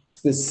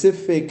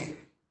specific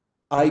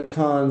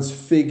icons,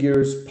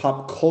 figures,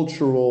 pop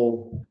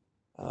cultural,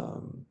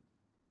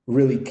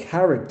 really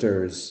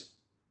characters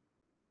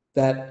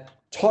that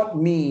taught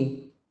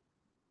me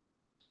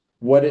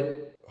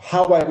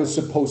how I was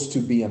supposed to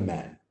be a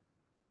man.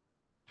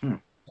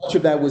 Much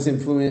of that was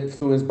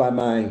influenced by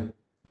my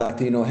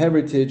Latino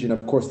heritage and,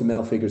 of course, the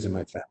male figures in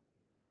my family.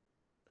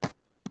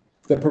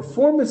 The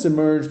performance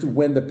emerged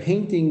when the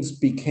paintings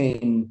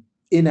became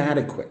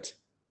inadequate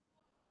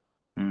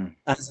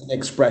as an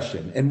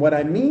expression. And what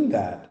I mean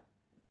that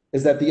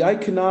is that the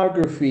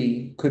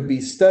iconography could be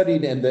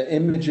studied and the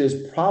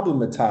images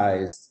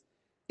problematized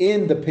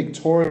in the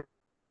pictorial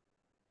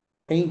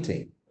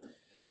painting,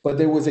 but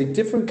there was a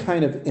different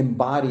kind of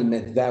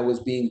embodiment that was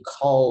being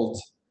called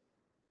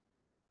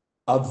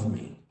of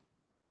me,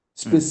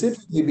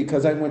 specifically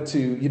because I went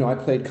to, I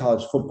played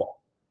college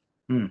football.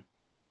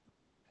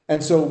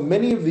 And so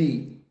many of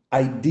the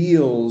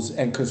ideals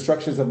and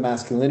constructions of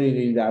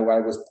masculinity that I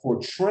was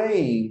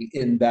portraying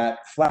in that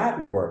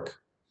flat work,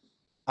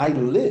 I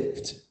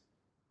lived,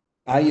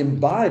 I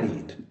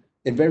embodied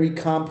in very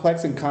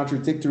complex and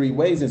contradictory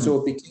ways. And so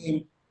it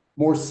became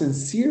more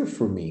sincere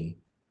for me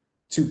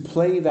to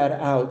play that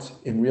out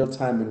in real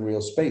time and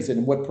real space.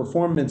 And what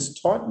performance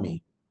taught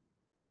me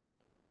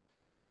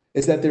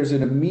is that there's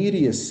an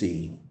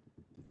immediacy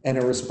and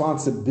a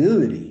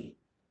responsibility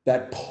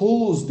that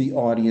pulls the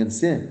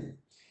audience in.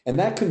 And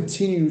that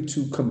continued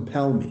to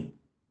compel me.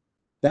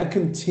 That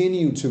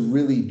continued to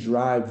really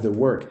drive the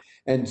work.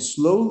 And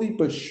slowly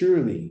but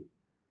surely,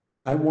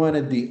 I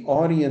wanted the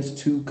audience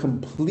to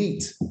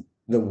complete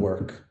the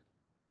work.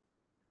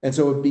 And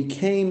so it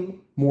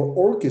became more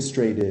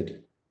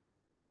orchestrated.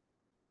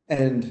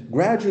 And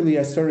gradually,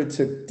 I started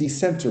to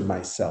decenter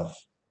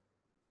myself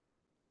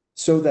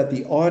so that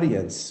the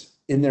audience,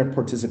 in their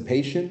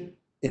participation,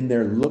 in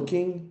their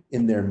looking,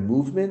 in their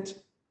movement,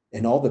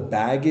 and all the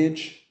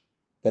baggage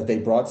that they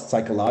brought,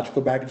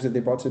 psychological baggage that they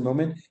brought to the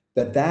moment,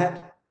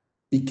 that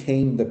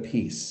became the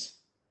piece.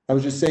 I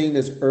was just saying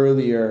this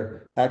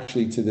earlier,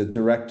 actually, to the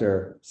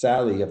director,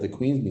 Sally, of the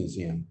Queens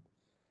Museum,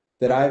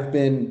 that I've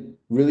been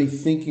really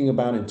thinking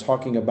about and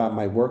talking about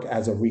my work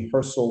as a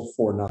rehearsal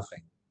for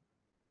nothing.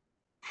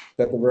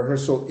 That the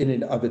rehearsal in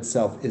and of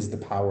itself is the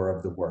power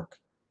of the work.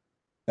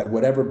 That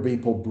whatever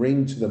people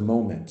bring to the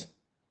moment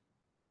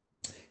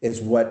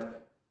is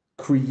what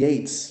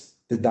creates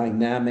the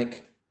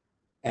dynamic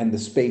and the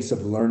space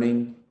of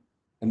learning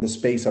and the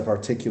space of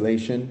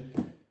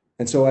articulation.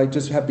 And so I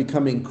just have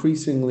become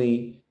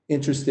increasingly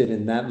interested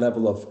in that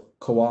level of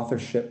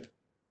co-authorship,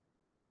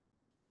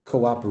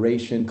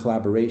 cooperation,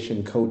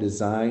 collaboration,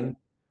 co-design.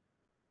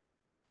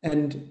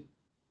 And,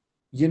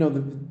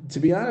 to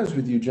be honest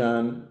with you,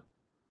 John,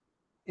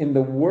 in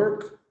the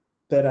work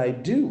that I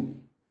do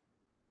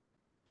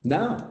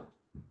now,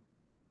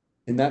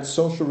 in that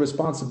social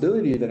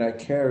responsibility that I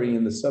carry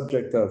in the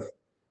subject of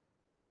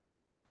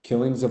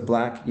killings of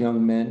Black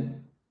young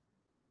men,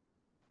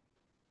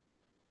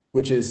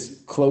 which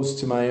is close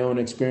to my own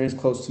experience,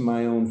 close to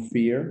my own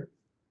fear,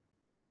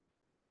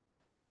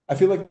 I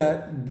feel like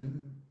that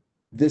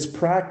this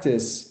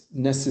practice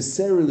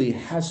necessarily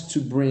has to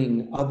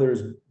bring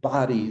others'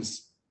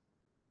 bodies,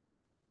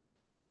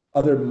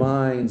 other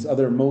minds,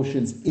 other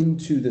emotions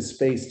into the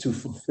space to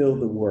fulfill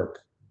the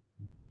work.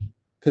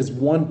 Because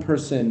one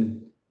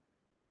person,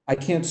 I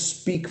can't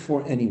speak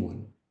for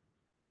anyone,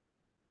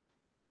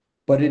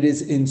 but it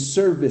is in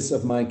service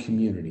of my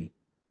community.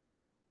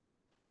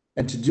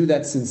 And to do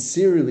that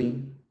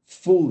sincerely,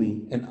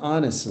 fully, and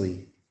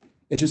honestly,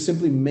 it just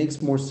simply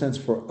makes more sense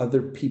for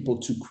other people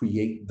to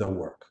create the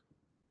work.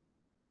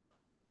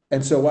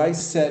 And so I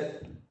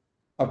set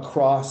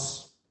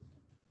across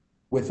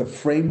with a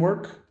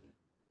framework,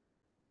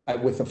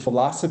 with a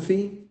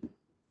philosophy,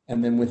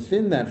 and then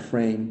within that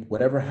frame,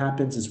 whatever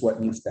happens is what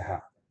needs to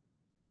happen.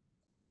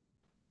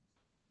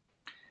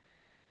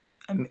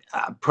 I mean,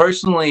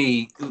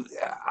 personally,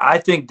 I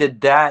think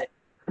that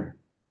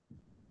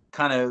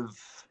kind of,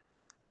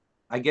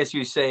 I guess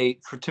you say,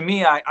 to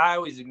me,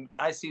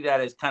 I see that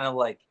as kind of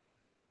like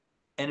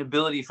an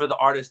ability for the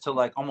artist to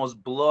like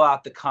almost blow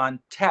out the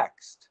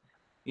context,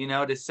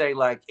 to say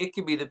like, it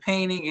could be the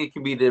painting, it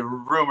could be the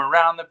room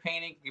around the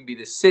painting, it could be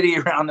the city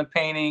around the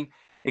painting,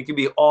 it could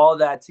be all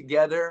that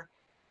together.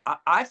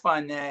 I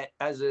find that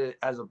as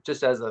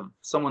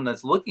someone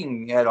that's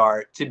looking at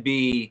art to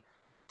be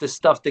the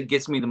stuff that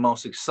gets me the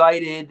most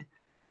excited.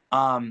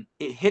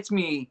 It hits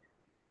me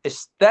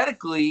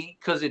aesthetically,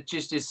 because it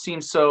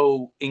seems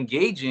so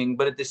engaging,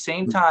 but at the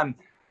same time,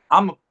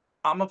 I'm a,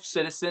 I'm a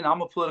citizen.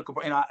 I'm a political,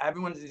 I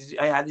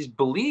have these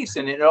beliefs,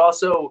 and it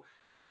also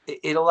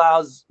it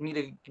allows me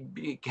to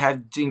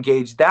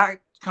engage that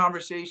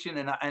conversation,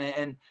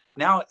 and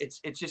now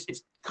it's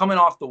coming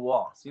off the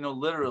walls,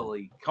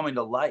 literally coming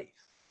to life.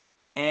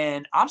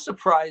 And I'm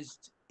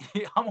surprised.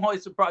 I'm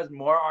always surprised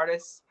more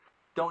artists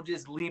don't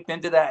just leap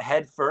into that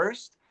head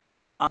first.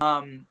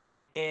 Um,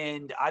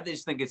 and I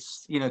just think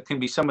it's, can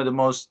be some of the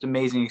most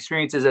amazing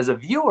experiences as a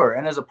viewer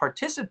and as a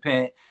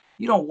participant.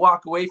 You don't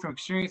walk away from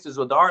experiences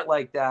with art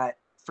like that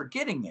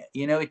forgetting it.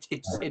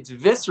 It's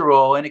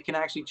visceral, and it can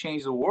actually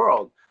change the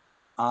world.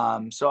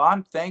 So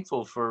I'm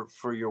thankful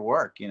for your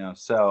work.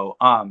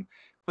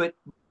 But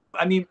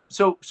I mean,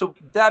 so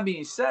that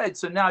being said,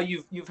 so now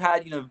you've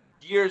had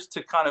years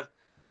to kind of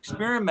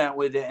experiment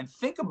with it and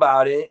think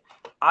about it.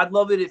 I'd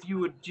love it if you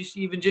would just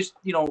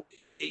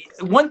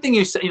one thing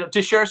you said,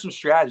 to share some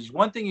strategies.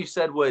 One thing you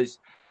said was,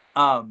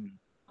 and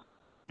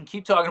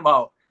keep talking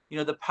about,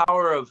 the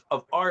power of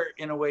art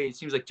in a way, it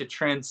seems like, to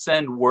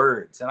transcend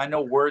words. And I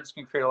know words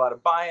can create a lot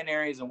of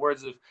binaries, and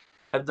words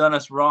have done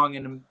us wrong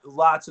in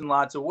lots and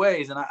lots of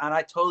ways. And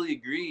I totally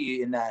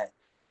agree in that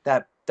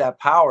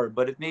power.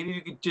 But if maybe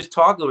you could just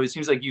talk a little bit, it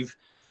seems like you've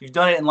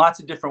done it in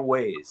lots of different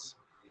ways.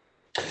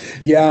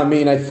 Yeah, I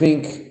mean, I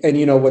think,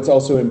 and what's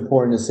also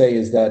important to say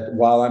is that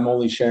while I'm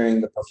only sharing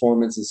the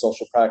performance and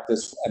social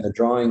practice and the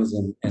drawings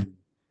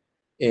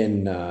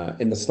in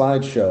the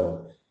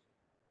slideshow,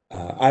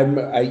 I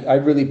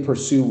really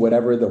pursue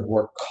whatever the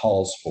work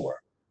calls for.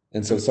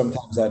 And so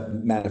sometimes that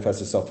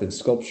manifests itself in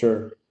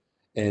sculpture,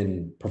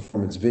 in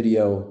performance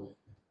video,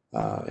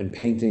 in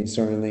painting,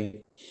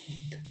 certainly.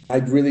 I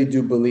really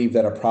do believe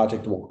that a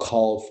project will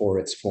call for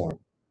its form.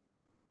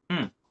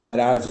 Hmm. And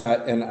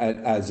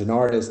as an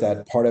artist,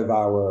 that part of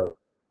our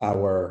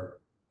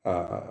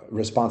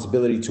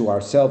responsibility to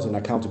ourselves and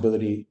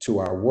accountability to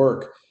our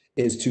work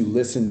is to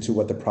listen to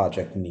what the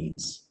project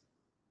needs,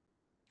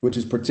 which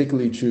is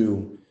particularly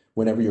true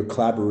whenever you're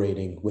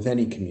collaborating with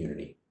any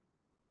community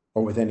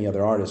or with any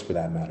other artist for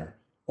that matter,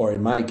 or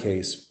in my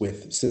case,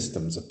 with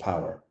systems of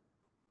power.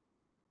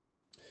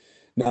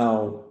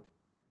 Now,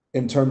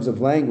 in terms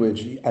of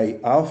language, I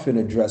often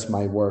address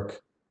my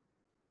work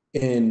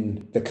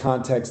in the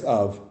context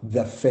of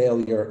the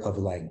failure of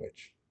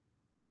language.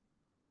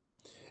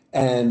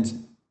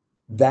 And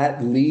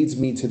that leads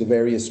me to the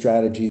various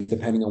strategies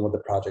depending on what the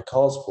project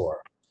calls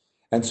for.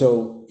 And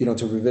so,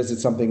 to revisit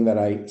something that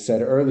I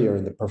said earlier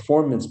in the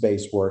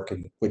performance-based work,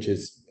 and which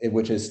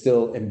is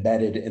still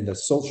embedded in the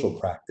social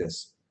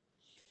practice,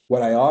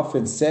 what I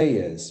often say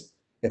is,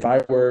 if I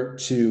were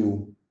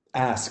to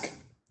ask,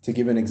 to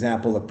give an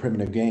example of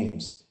primitive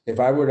games, if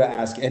I were to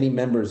ask any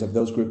members of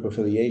those group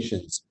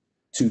affiliations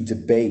to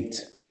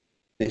debate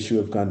the issue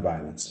of gun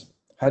violence,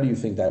 how do you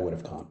think that would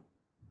have gone?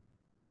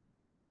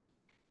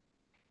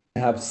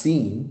 I have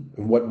seen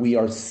what we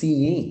are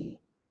seeing.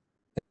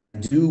 I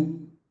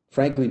do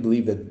frankly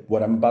believe that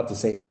what I'm about to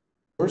say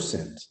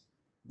worsened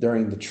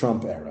during the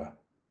Trump era.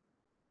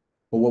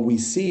 But what we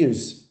see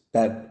is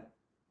that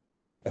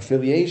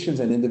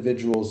affiliations and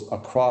individuals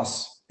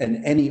across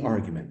any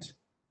argument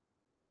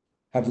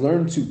have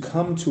learned to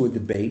come to a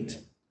debate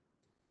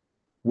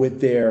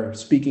with their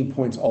speaking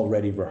points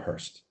already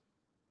rehearsed.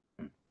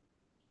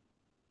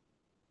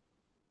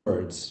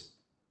 Words,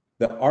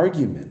 the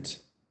argument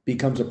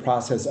becomes a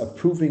process of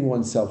proving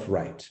oneself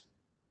right,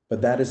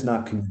 but that is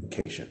not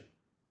communication.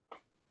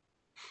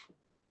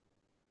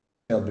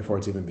 Before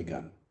it's even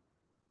begun.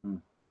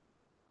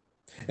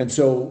 And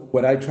so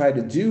what I try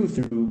to do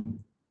through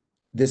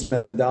this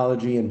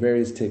methodology and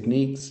various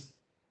techniques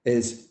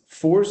is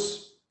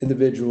force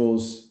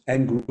individuals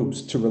and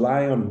groups to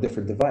rely on a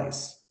different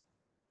device,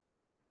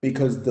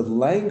 because the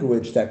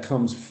language that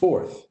comes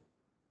forth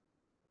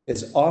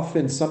is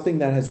often something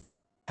that has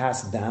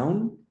passed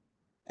down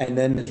and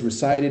then is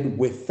recited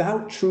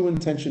without true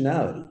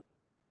intentionality.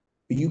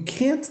 You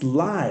can't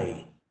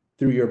lie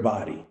through your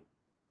body.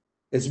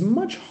 It's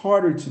much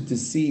harder to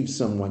deceive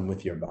someone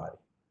with your body.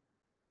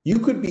 You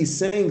could be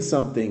saying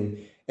something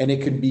and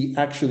it could be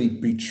actually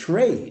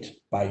betrayed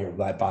by your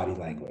body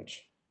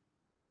language.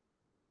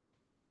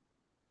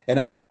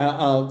 And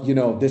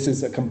this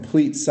is a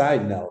complete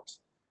side note.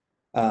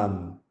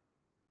 But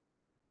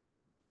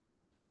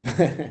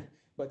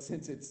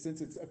since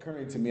it's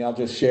occurring to me, I'll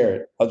just share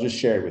it. I'll just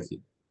share it with you,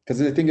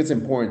 because I think it's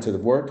important to the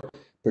work,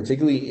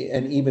 particularly,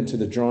 and even to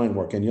the drawing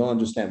work, and you'll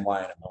understand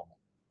why in a moment.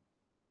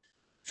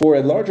 For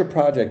a larger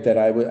project that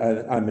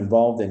I'm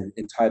involved in,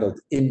 entitled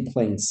In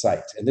Plain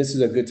Sight, and this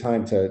is a good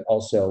time to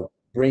also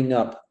bring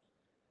up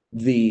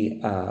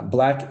the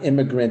Black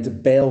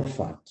Immigrant Bail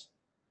Fund,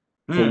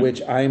 for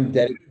which I'm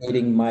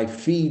dedicating my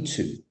fee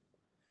to.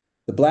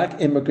 The Black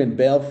Immigrant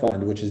Bail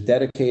Fund, which is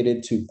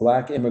dedicated to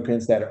Black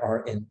immigrants that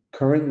are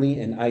currently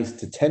in ICE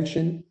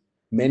detention,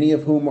 many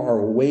of whom are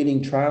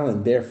awaiting trial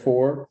and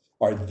therefore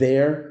are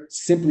there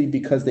simply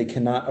because they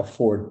cannot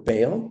afford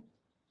bail.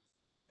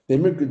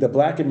 The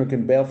Black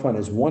Immigrant Bail Fund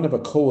is one of a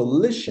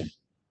coalition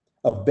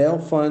of bail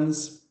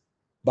funds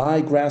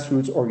by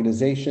grassroots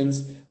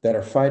organizations that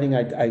are fighting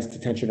ICE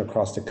detention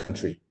across the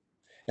country.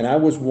 And I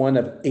was one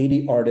of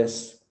 80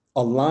 artists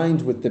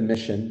aligned with the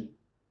mission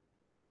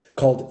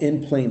called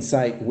In Plain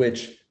Sight,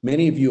 which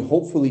many of you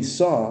hopefully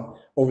saw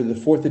over the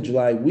 4th of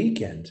July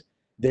weekend.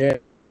 There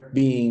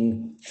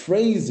being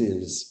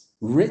phrases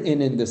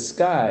written in the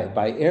sky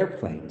by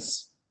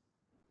airplanes,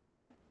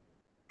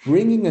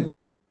 bringing it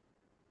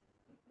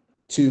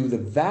to the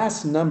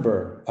vast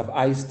number of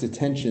ICE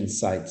detention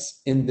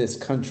sites in this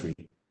country,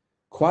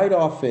 quite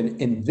often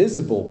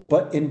invisible,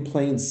 but in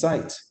plain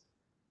sight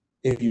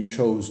if you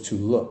chose to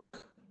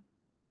look.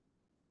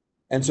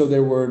 And so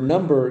there were a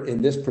number,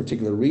 in this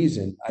particular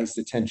reason, ICE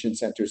detention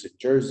centers in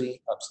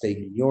Jersey, upstate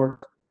New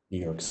York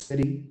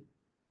City.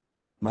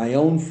 My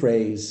own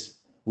phrase,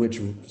 which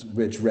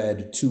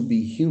read, "to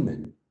be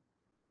human,"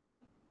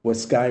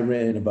 was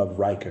skywritten above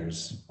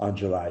Rikers on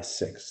July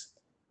 6th.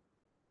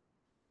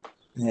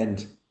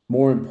 And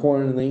more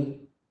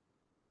importantly,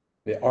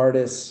 the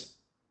artists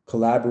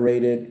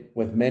collaborated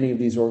with many of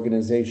these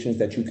organizations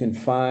that you can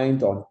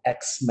find on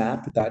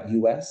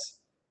xmap.us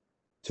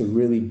to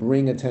really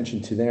bring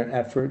attention to their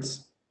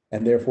efforts.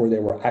 And therefore,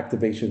 there were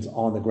activations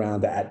on the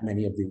ground at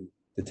many of the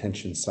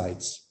detention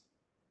sites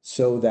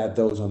so that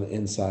those on the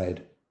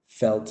inside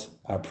felt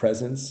our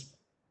presence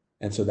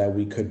and so that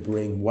we could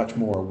bring much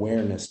more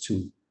awareness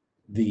to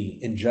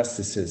the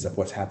injustices of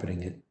what's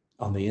happening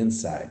on the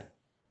inside.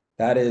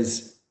 That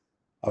is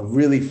a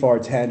really far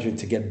tangent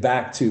to get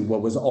back to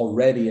what was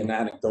already an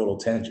anecdotal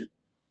tangent.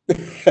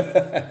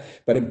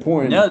 But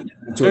important No,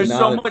 to there's so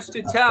acknowledge much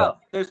to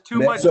tell. There's too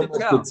much so to much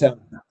tell. to tell.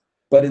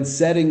 But in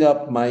setting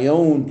up my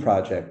own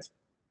project,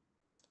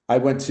 I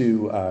went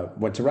to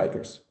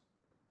Rikers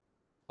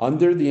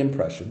under the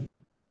impression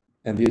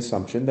and the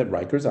assumption that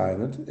Rikers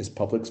Island is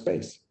public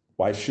space.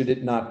 Why should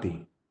it not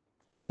be?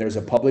 There's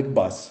a public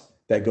bus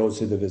that goes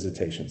to the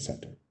visitation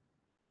center.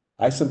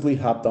 I simply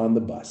hopped on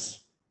the bus.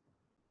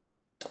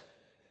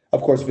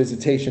 Of course,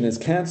 visitation is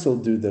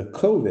canceled due to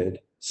COVID,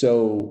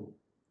 so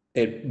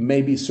it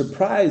maybe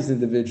surprised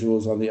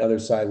individuals on the other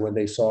side when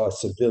they saw a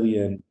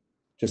civilian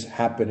just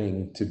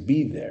happening to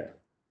be there.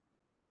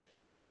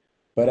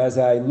 But as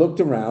I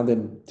looked around,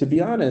 and to be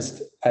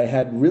honest, I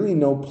had really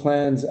no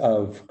plans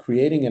of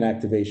creating an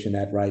activation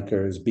at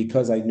Rikers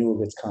because I knew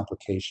of its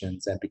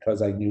complications and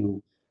because I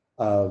knew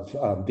of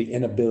the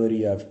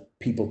inability of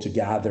people to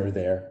gather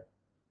there.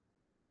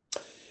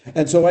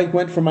 And so I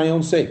went for my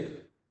own sake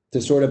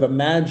to sort of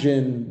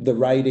imagine the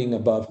writing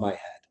above my head.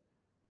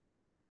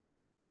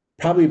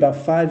 Probably about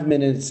 5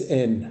 minutes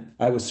in,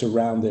 I was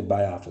surrounded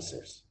by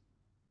officers,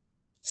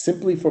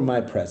 simply for my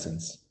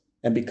presence.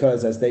 And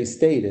because, as they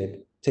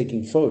stated,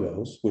 taking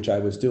photos, which I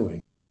was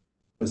doing,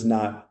 was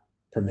not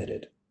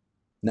permitted.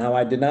 Now,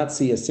 I did not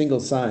see a single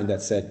sign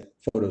that said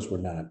photos were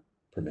not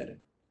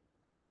permitted.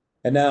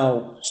 And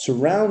now,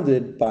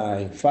 surrounded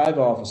by 5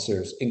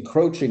 officers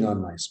encroaching on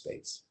my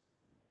space.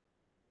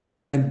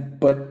 And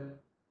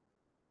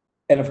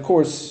of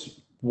course,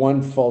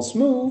 one false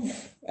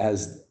move,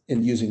 as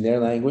in using their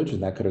language,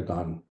 and that could have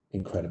gone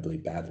incredibly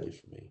badly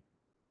for me.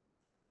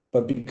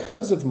 But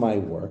because of my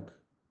work,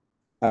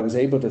 I was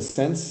able to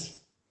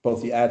sense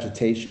both the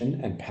agitation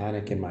and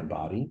panic in my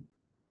body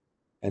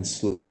and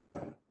slow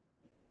down.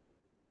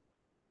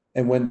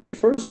 And when the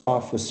first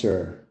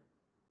officer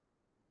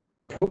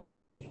approached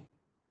me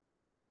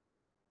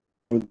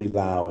with a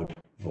loud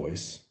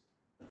voice,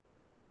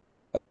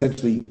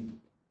 essentially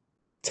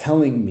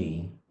telling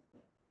me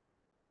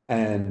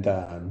and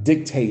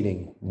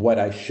dictating what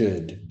I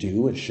should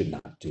do and should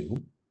not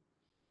do,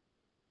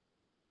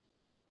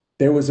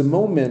 there was a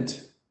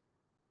moment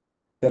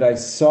that I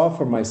saw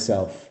for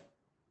myself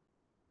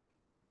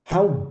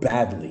how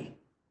badly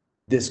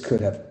this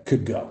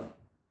could go.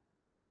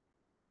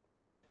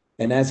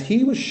 And as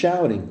he was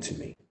shouting to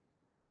me,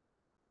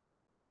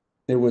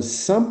 there was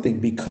something,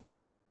 because I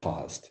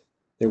paused,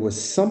 there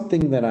was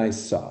something that I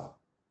saw.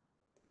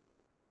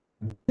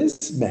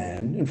 This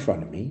man in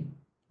front of me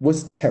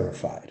was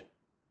terrified.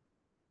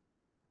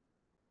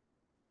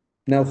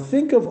 Now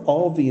think of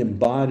all the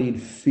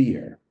embodied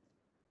fear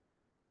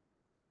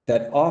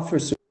that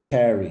officers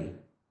carry when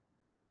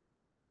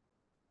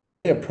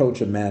they approach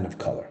a man of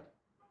color.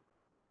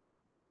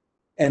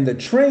 And the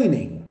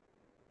training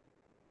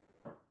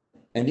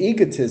and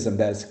egotism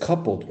that is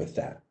coupled with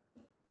that.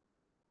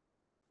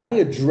 If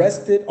I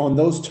addressed it on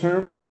those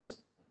terms,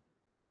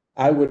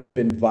 I would have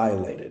been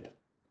violated.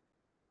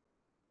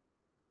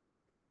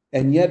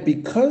 And yet,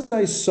 because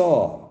I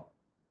saw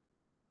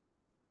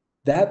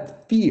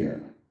that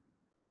fear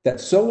that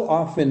so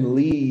often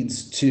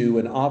leads to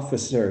an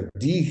officer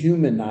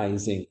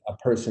dehumanizing a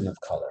person of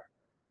color,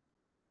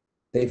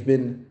 they've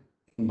been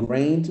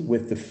ingrained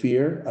with the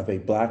fear of a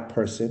Black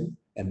person,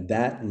 and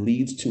that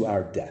leads to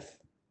our death.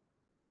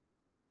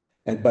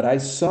 But I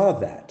saw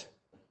that.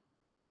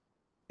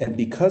 And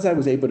because I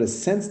was able to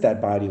sense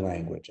that body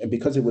language, and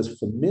because it was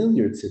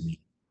familiar to me,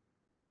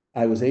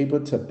 I was able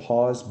to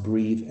pause,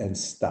 breathe, and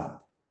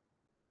stop,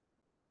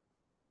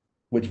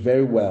 which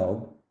very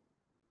well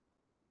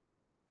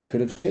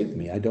could have saved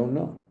me. I don't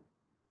know.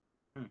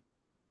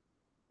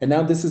 And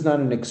now this is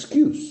not an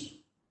excuse,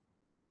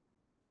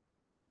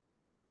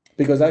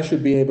 because I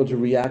should be able to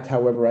react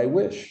however I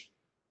wish,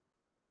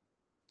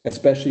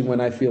 especially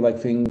when I feel like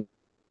things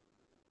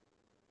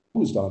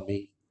used on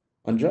me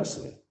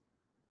unjustly.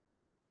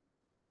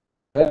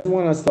 I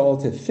want us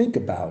all to think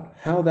about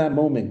how that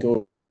moment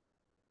goes,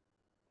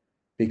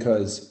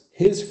 because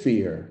his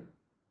fear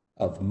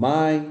of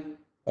my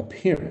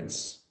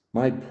appearance,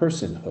 my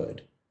personhood,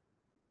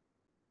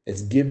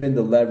 is given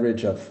the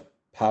leverage of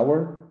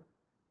power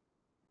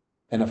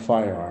and a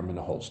firearm in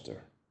a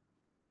holster.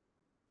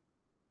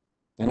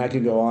 And I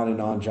could go on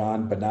and on,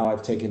 John, but now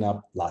I've taken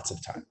up lots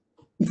of time.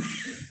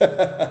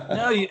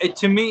 No,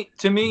 to me,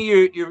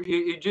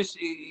 you're just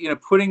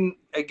putting,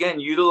 again,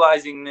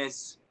 utilizing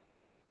this.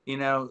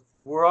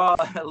 We're all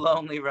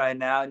lonely right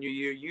now, and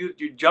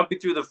you're jumping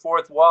through the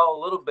fourth wall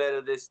a little bit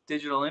of this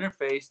digital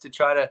interface to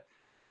try to,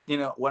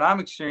 what I'm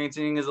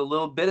experiencing is a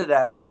little bit of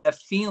that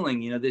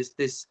feeling,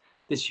 this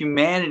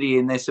humanity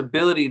and this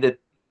ability that,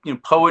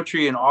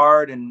 poetry and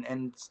art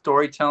and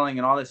storytelling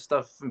and all this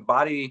stuff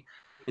embody.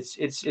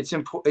 It's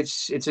important.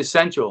 It's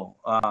essential.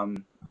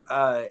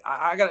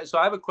 I got it. So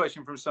I have a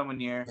question from someone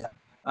here.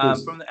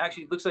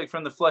 Actually, it looks like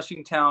from the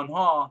Flushing Town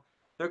Hall.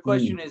 Their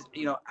question is,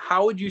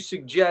 how would you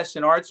suggest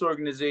an arts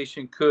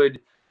organization could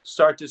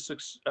start to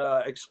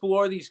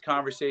explore these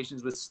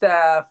conversations with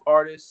staff,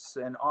 artists,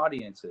 and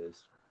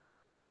audiences?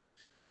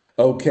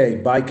 Okay,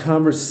 by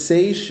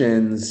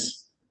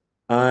conversations,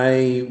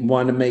 I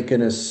want to make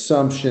an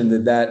assumption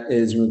that that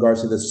is in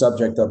regards to the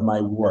subject of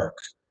my work.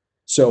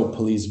 So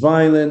police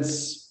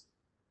violence,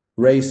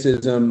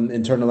 racism,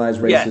 internalized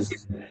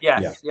racism.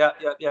 Yes.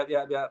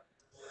 Yeah.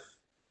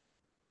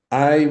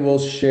 I will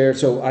share.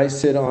 So I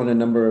sit on a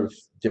number of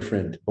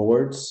different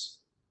boards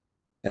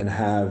and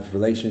have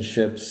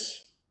relationships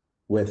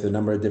with a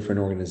number of different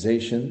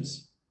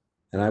organizations.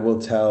 And I will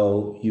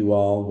tell you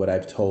all what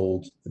I've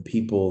told the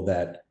people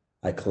that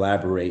I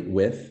collaborate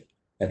with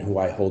and who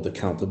I hold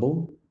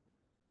accountable.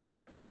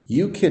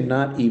 You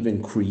cannot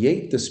even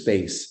create the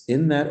space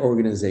in that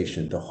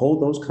organization to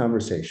hold those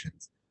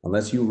conversations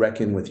unless you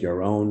reckon with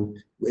your own,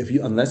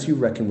 unless you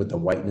reckon with the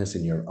whiteness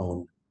in your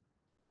own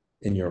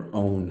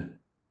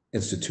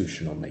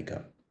institutional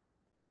makeup.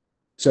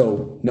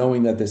 So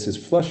knowing that this is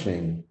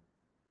Flushing,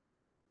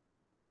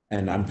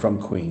 and I'm from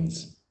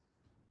Queens,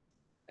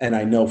 and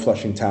I know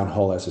Flushing Town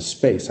Hall as a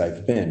space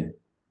I've been,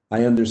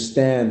 I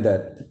understand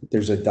that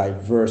there's a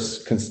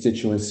diverse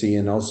constituency,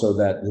 and also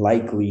that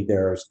likely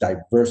there's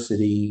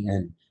diversity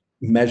and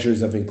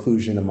measures of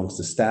inclusion amongst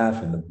the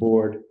staff and the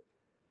board.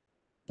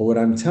 But what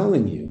I'm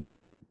telling you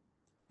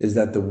is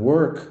that the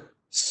work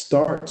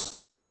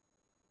starts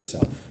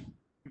itself.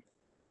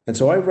 And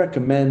so I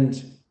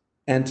recommend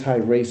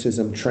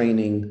anti-racism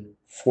training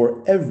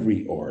for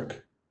every org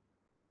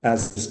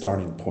as the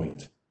starting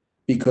point,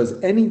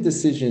 because any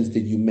decisions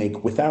that you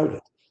make without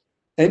it,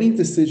 any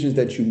decisions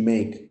that you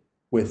make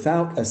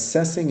without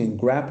assessing and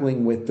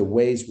grappling with the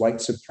ways white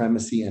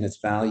supremacy and its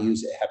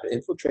values have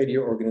infiltrated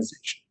your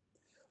organization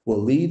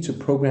will lead to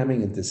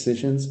programming and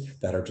decisions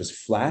that are just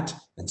flat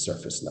and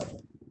surface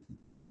level.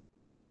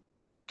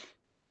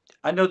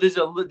 I know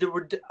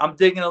I'm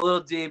digging a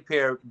little deep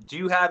here. Do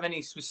you have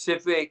any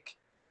specific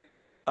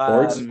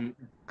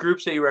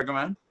groups that you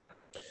recommend?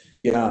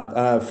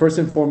 Yeah, first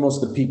and foremost,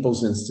 the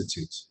People's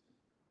Institute.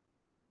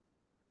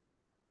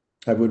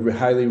 I would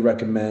highly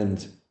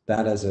recommend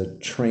that as a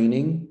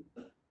training.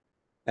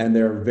 And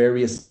there are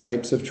various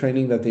types of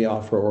training that they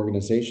offer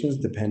organizations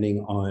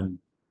depending on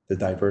the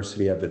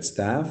diversity of its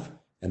staff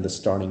and the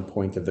starting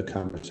point of the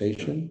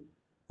conversation.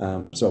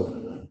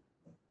 So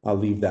I'll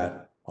leave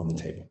that on the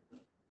table.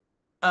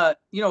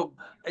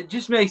 It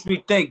just makes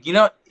me think,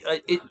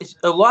 it's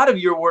a lot of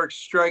your work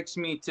strikes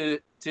me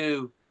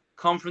to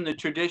come from the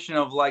tradition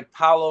of like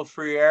Paulo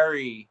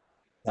Freire.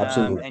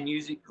 Absolutely. And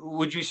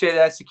would you say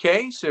that's the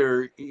case,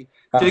 or did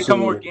it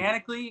come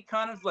organically,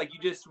 kind of like you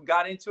just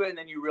got into it and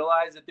then you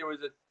realized that there was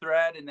a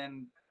thread and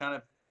then kind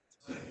of?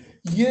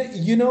 Yeah,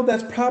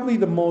 that's probably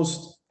the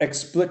most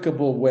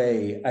explicable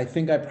way. I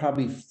think I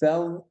probably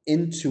fell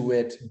into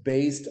it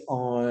based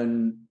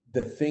on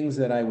the things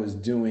that I was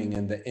doing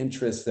and the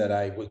interests that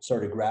I was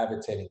sort of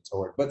gravitating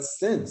toward. But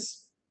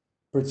since,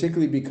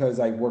 particularly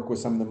because I work with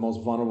some of the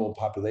most vulnerable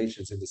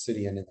populations in the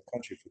city and in the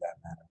country for that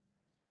matter,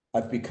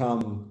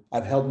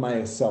 I've held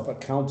myself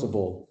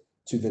accountable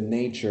to the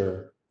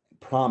nature,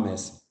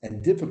 promise,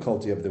 and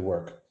difficulty of the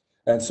work.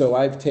 And so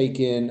I've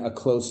taken a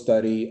close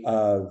study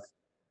of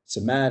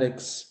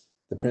somatics,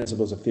 the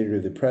principles of theory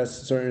of the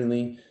press,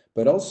 certainly,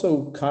 but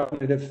also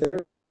cognitive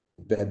therapy,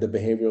 the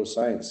behavioral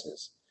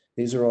sciences.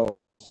 These are all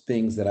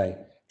things that I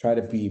try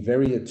to be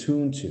very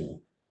attuned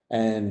to.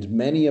 And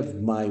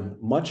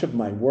much of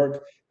my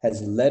work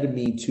has led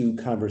me to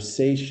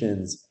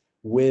conversations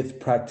with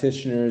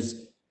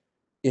practitioners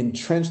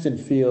entrenched in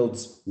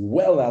fields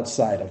well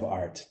outside of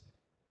art,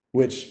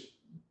 which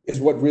is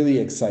what really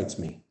excites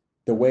me.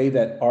 The way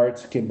that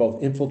art can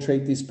both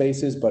infiltrate these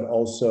spaces, but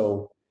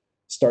also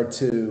start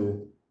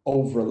to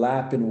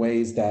overlap in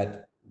ways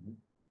that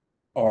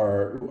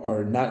are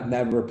not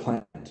never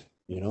planned,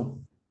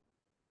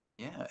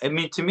 Yeah, I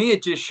mean, to me,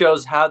 it just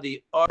shows how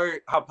the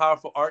art, how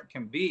powerful art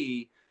can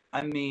be.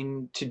 I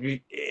mean, to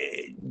be,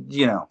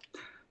 you know,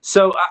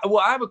 so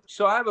I have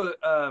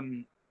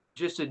a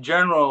just a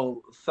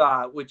general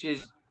thought, which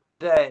is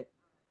that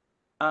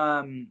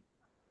um,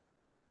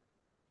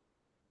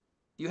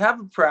 you have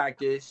a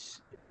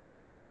practice.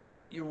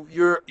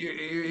 You're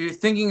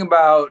thinking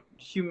about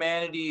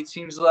humanity. It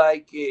seems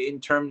like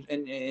in terms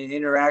in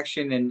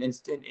interaction and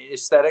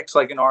aesthetics,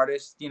 like an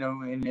artist, you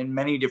know, in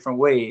many different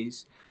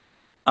ways.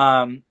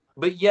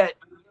 But yet,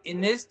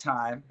 in this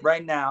time,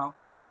 right now,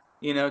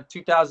 you know,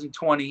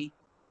 2020,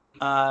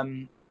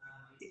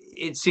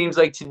 it seems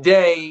like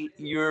today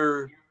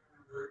you're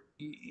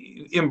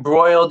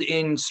embroiled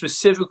in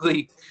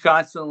specifically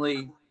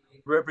constantly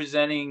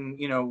representing,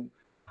 you know,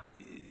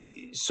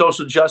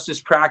 social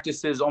justice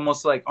practices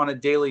almost like on a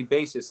daily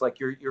basis. Like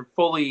you're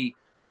fully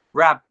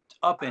wrapped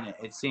up in it.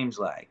 It seems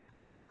like.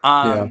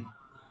 Yeah.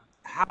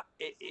 How,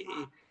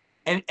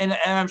 and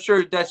I'm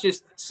sure that's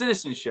just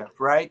citizenship,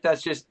 right?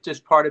 That's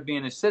just part of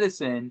being a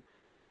citizen.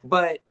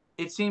 But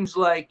it seems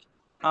like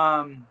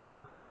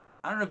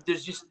I don't know if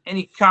there's just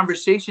any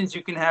conversations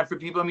you can have for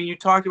people. I mean, you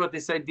talked about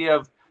this idea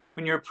of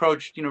when you're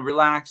approached, you know,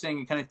 relaxing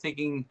and kind of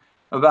thinking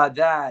about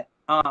that.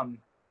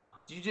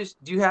 Do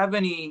you have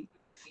any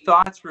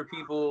thoughts for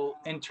people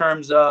in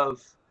terms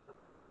of,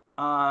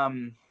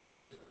 um,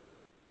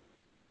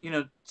 you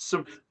know,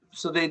 some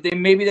so they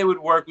maybe they would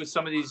work with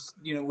some of these,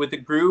 you know, with a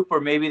group, or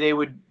maybe they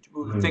would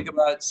think Mhm.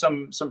 about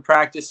some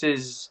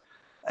practices.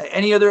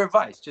 Any other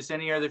advice? Just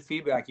any other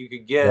feedback you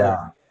could give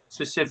Yeah.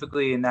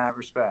 specifically in that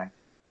respect?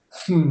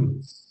 Hmm.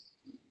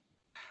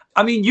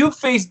 I mean, you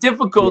face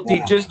difficulty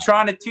Yeah. just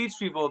trying to teach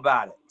people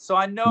about it. So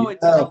I know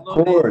it's Yeah, a of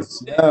loaded course.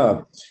 thing.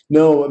 Yeah.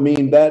 No, I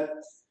mean that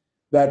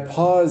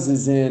pause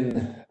is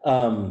in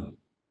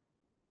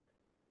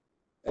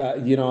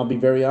you know, I'll be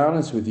very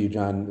honest with you,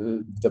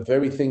 John. The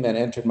very thing that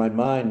entered my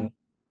mind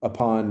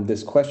upon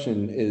this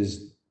question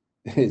is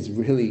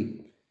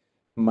really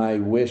my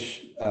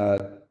wish.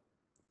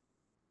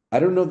 I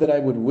don't know that I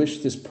would wish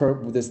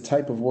this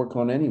type of work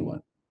on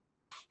anyone.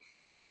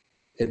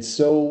 It's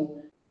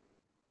so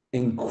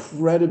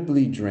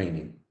incredibly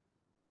draining.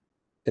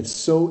 It's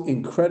so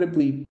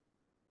incredibly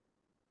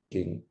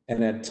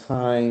and at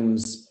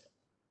times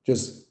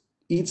just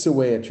eats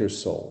away at your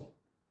soul.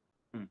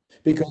 Hmm.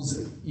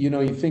 Because you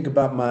know, you think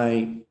about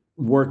my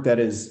work that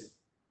is,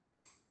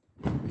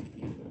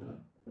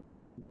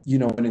 you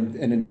know,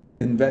 an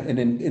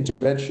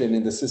intervention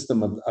in the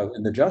system of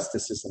in the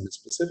justice system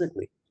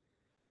specifically.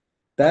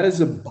 That is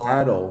a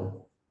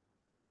battle.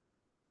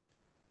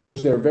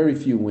 There are very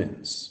few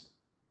wins.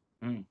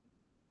 Hmm.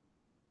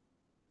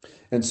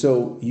 And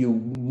so you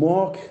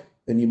walk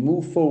and you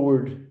move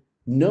forward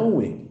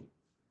knowing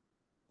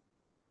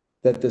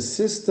that the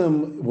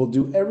system will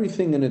do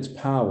everything in its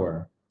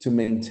power to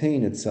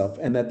maintain itself,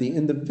 and that the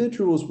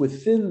individuals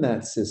within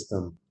that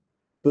system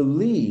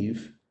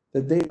believe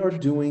that they are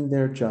doing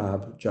their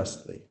job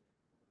justly.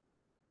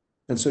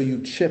 And so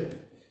you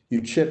chip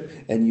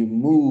and you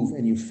move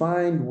and you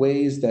find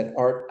ways that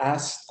are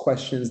asked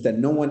questions that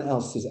no one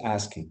else is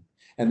asking.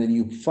 And then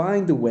you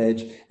find the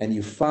wedge and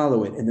you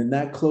follow it. And then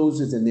that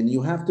closes and then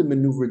you have to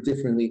maneuver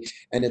differently.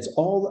 And it's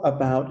all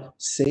about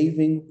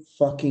saving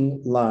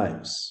fucking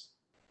lives.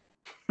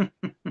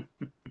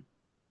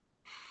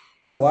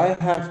 So I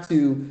have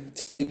to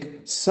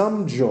take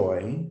some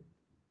joy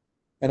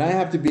and I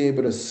have to be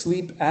able to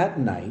sleep at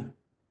night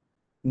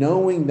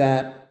knowing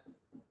that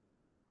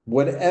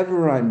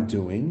whatever I'm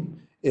doing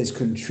is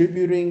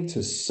contributing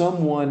to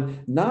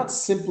someone not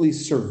simply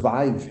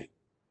surviving,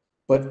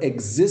 but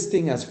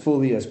existing as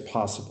fully as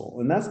possible.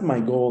 And that's my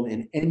goal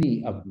in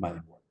any of my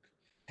work.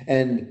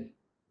 And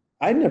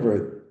I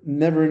never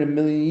in a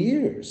million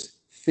years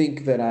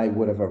think that I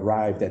would have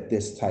arrived at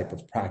this type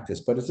of practice,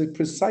 but it's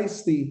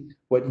precisely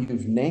what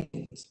you've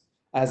named.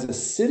 As a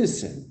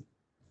citizen,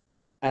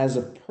 as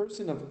a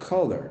person of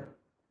color,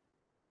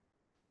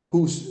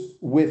 who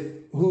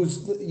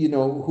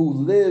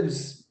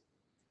lives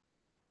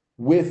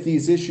with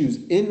these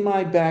issues in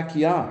my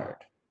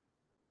backyard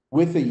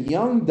with a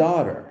young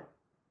daughter,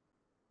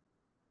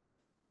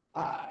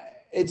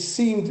 it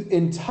seemed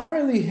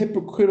entirely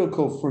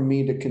hypocritical for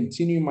me to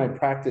continue my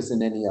practice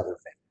in any other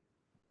thing.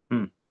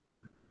 Hmm.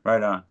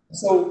 Right on.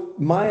 So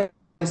my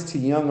advice to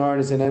young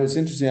artists, and it was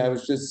interesting, I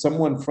was just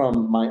someone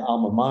from my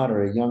alma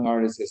mater, a young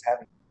artist is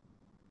having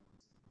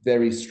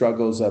very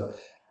struggles of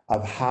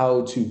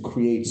how to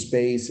create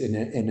space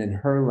in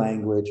her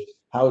language,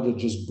 how to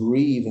just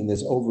breathe in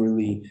this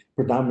overly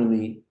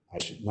predominantly, I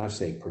should not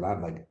say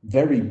predominant, like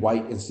very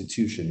white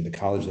institution, the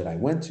college that I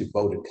went to,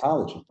 Bowdoin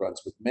College in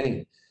Brunswick,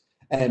 Maine,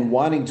 and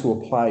wanting to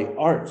apply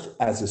art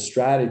as a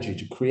strategy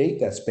to create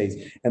that space.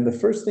 And the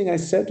first thing I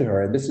said to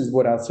her, and this is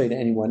what I'll say to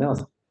anyone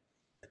else,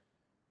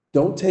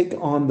 don't take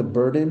on the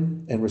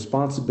burden and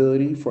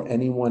responsibility for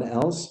anyone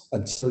else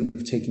until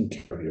you've taken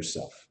care of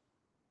yourself.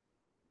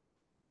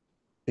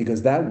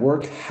 Because that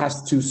work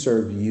has to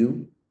serve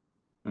you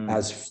Hmm.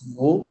 as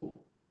fuel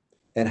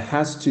and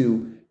has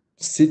to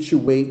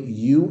situate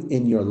you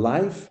in your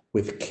life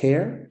with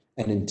care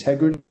and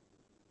integrity.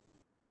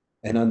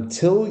 And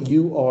until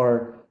you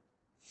are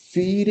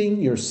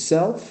feeding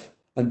yourself,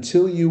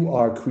 until you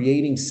are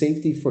creating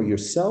safety for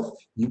yourself,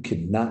 you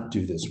cannot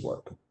do this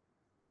work.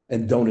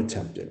 And don't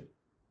attempt it.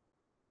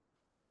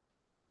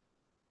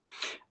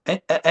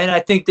 And I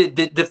think that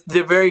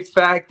the very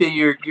fact that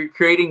you're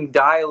creating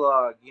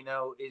dialogue, you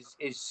know,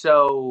 is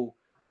so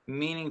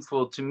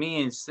meaningful to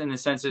me in the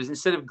sense of,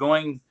 instead of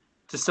going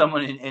to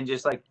someone and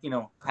just like, you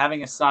know,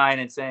 having a sign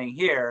and saying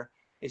here,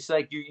 it's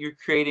like you're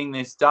creating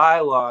this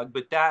dialogue,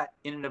 but that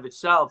in and of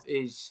itself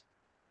is,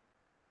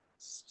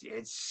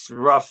 it's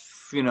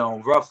rough, you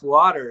know, rough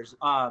waters.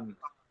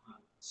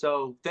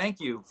 So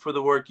thank you for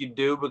the work you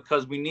do,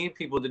 because we need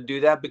people to do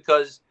that,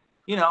 because,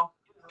 you know,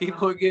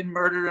 people are getting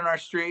murdered in our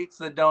streets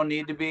that don't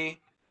need to be.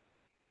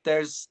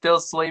 There's still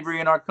slavery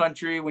in our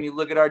country when you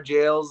look at our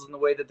jails and the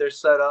way that they're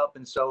set up.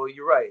 And so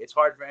you're right. It's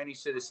hard for any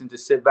citizen to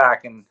sit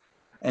back and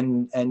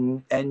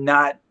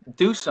not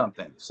do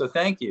something. So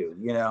thank you.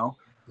 You know,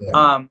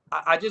 Yeah.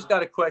 I just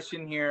got a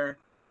question here.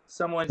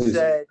 Someone Please.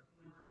 said,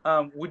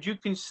 would you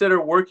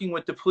consider working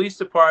with the police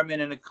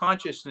department in a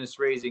consciousness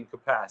raising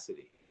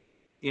capacity?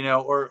 You know,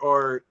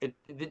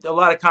 a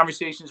lot of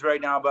conversations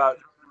right now about,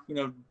 you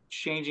know,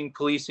 changing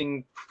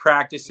policing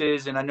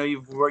practices. And I know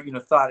you've, you know,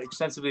 thought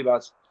extensively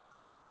about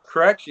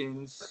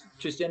corrections.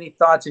 Just any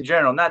thoughts in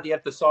general? Not that you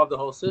have to solve the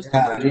whole system, but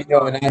Yeah, you just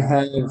know,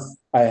 and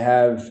I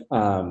have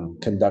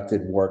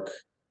conducted work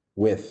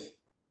with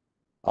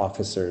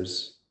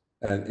officers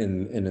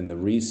in the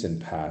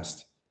recent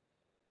past,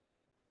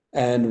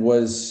 and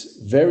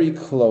was very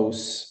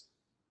close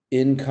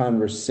in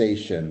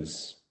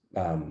conversations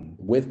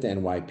with the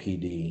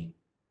NYPD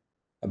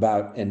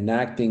about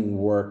enacting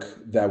work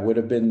that would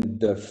have been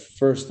the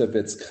first of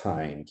its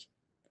kind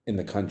in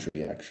the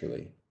country,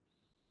 actually.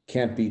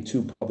 Can't be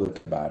too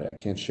public about it. I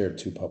can't share it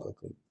too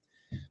publicly.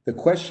 The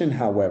question,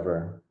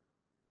 however,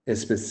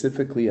 is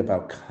specifically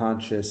about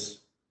consciousness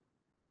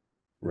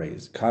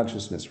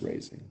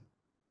raising,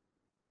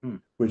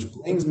 which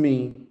brings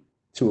me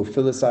to a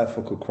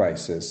philosophical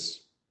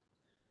crisis,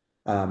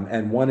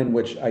 and one in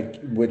which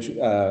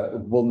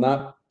will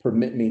not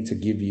permit me to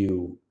give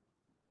you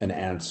an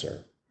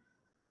answer.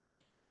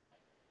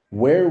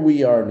 Where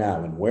we are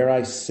now and where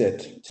I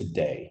sit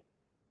today,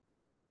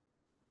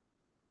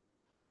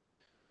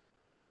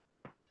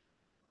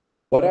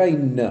 what I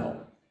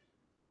know,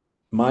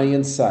 my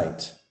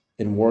insight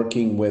in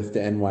working with the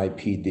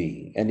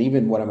NYPD, and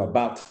even what I'm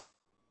about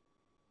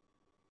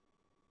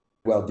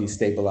to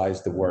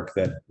destabilize the work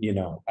that, you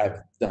know,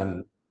 I've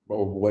done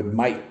or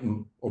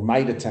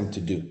might attempt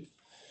to do.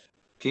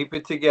 keep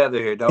it together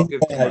here. Don't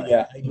give too much.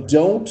 Yeah, I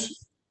don't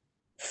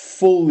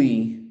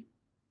fully.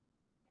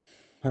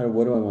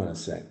 What do I want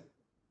to say?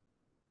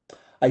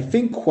 I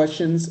think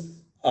questions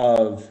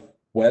of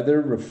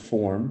whether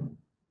reform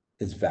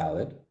is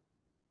valid.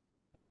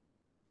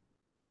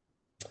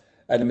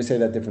 Let me say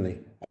that differently.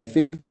 I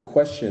think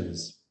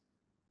questions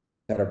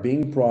that are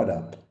being brought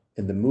up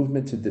in the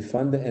movement to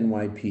defund the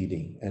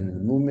NYPD and the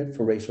movement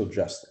for racial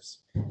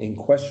justice, in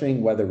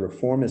questioning whether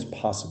reform is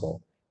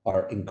possible,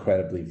 are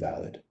incredibly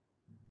valid.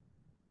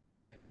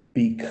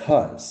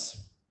 Because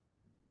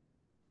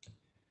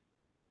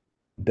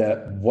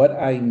what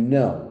I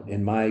know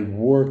in my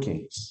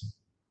workings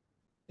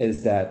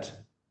is that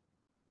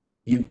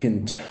you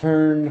can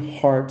turn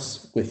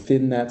hearts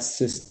within that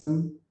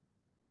system,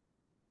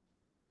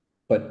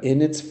 but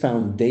in its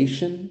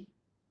foundation,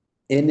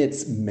 in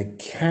its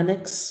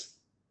mechanics,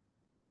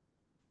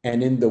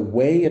 and in the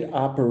way it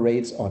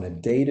operates on a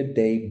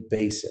day-to-day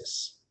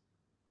basis,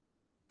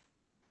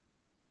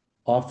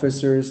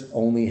 officers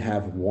only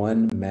have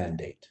one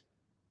mandate,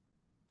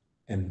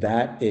 and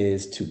that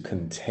is to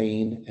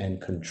contain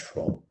and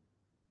control.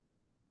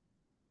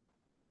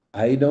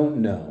 I don't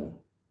know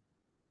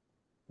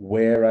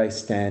where I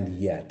stand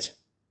yet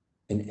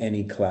in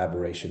any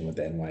collaboration with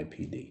the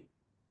NYPD,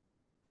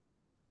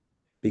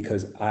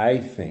 because I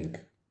think,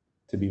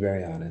 to be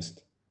very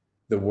honest,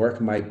 the work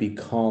might be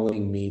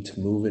calling me to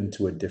move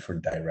into a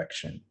different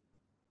direction.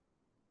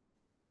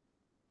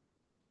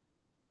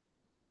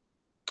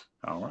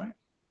 All right.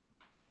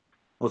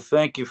 Well,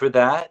 thank you for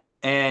that.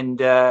 And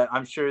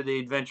I'm sure the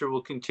adventure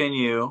will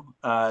continue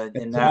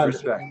in that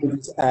respect. I would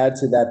just add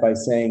to that by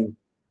saying,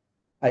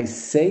 I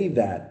say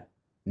that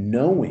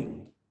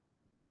knowing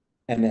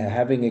and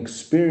having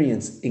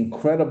experienced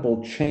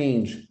incredible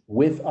change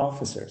with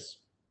officers.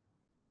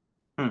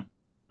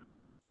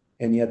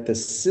 And yet the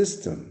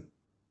system,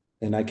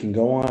 and I can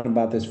go on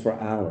about this for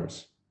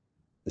hours,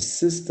 the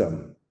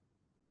system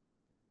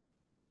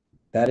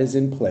that is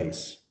in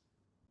place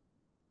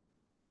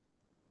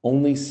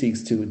only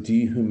seeks to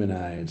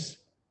dehumanize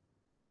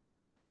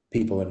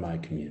people in my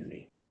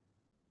community.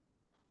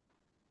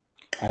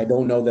 I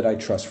don't know that I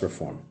trust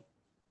reform.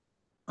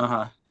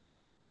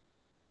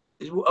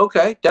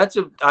 Okay,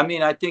 I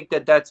mean, I think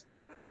I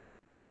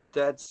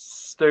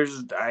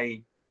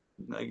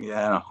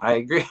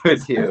agree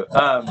with you.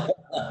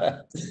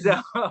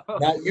 So,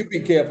 Now you be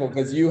careful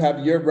because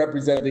you're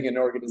representing an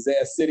organization,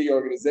 a city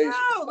organization.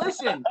 no,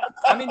 listen.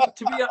 I mean,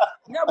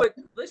 no, but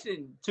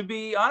listen. To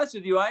be honest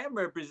with you, I am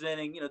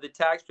representing, the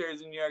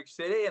taxpayers in New York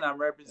City, and I'm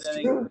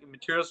representing Sure.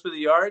 Materials for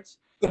the Arts.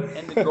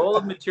 And the goal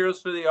of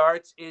Materials for the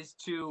Arts is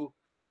to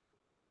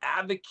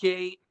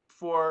advocate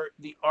for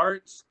the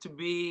arts to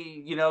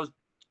be,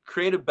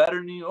 create a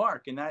better New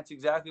York, and that's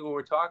exactly what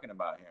we're talking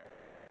about here.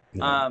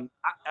 Yeah.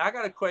 I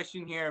got a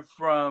question here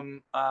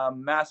from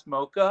Mass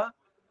Mocha.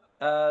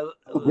 Uh,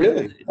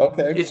 Really?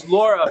 Okay. it's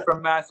Laura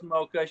from Mass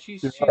Mocha.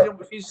 Sure.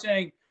 She's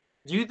saying,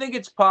 do you think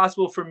it's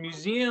possible for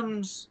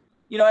museums?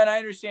 And I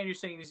understand you're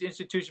saying these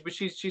institutions, but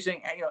she's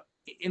saying,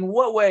 in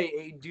what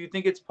way do you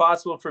think it's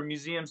possible for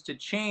museums to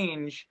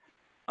change,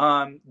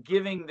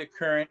 given the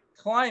current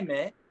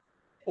climate,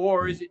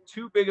 or is it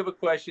too big of a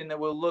question that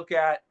we'll look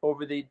at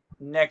over the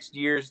next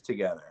years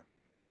together?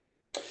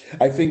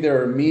 I think there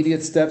are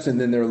immediate steps and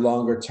then there are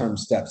longer term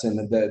steps.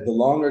 And the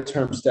longer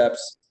term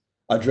steps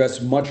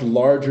address much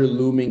larger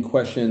looming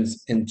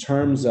questions in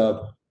terms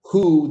of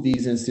who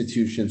these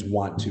institutions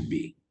want to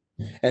be.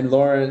 And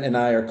Lauren and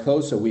I are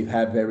close, so we've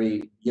had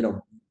very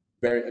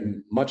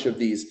much of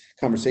these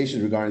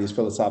conversations regarding these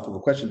philosophical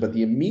questions. But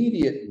the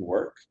immediate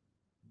work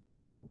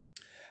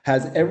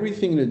has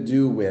everything to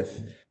do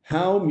with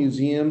how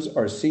museums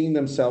are seeing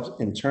themselves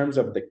in terms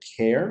of the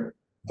care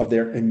of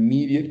their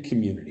immediate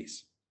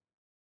communities.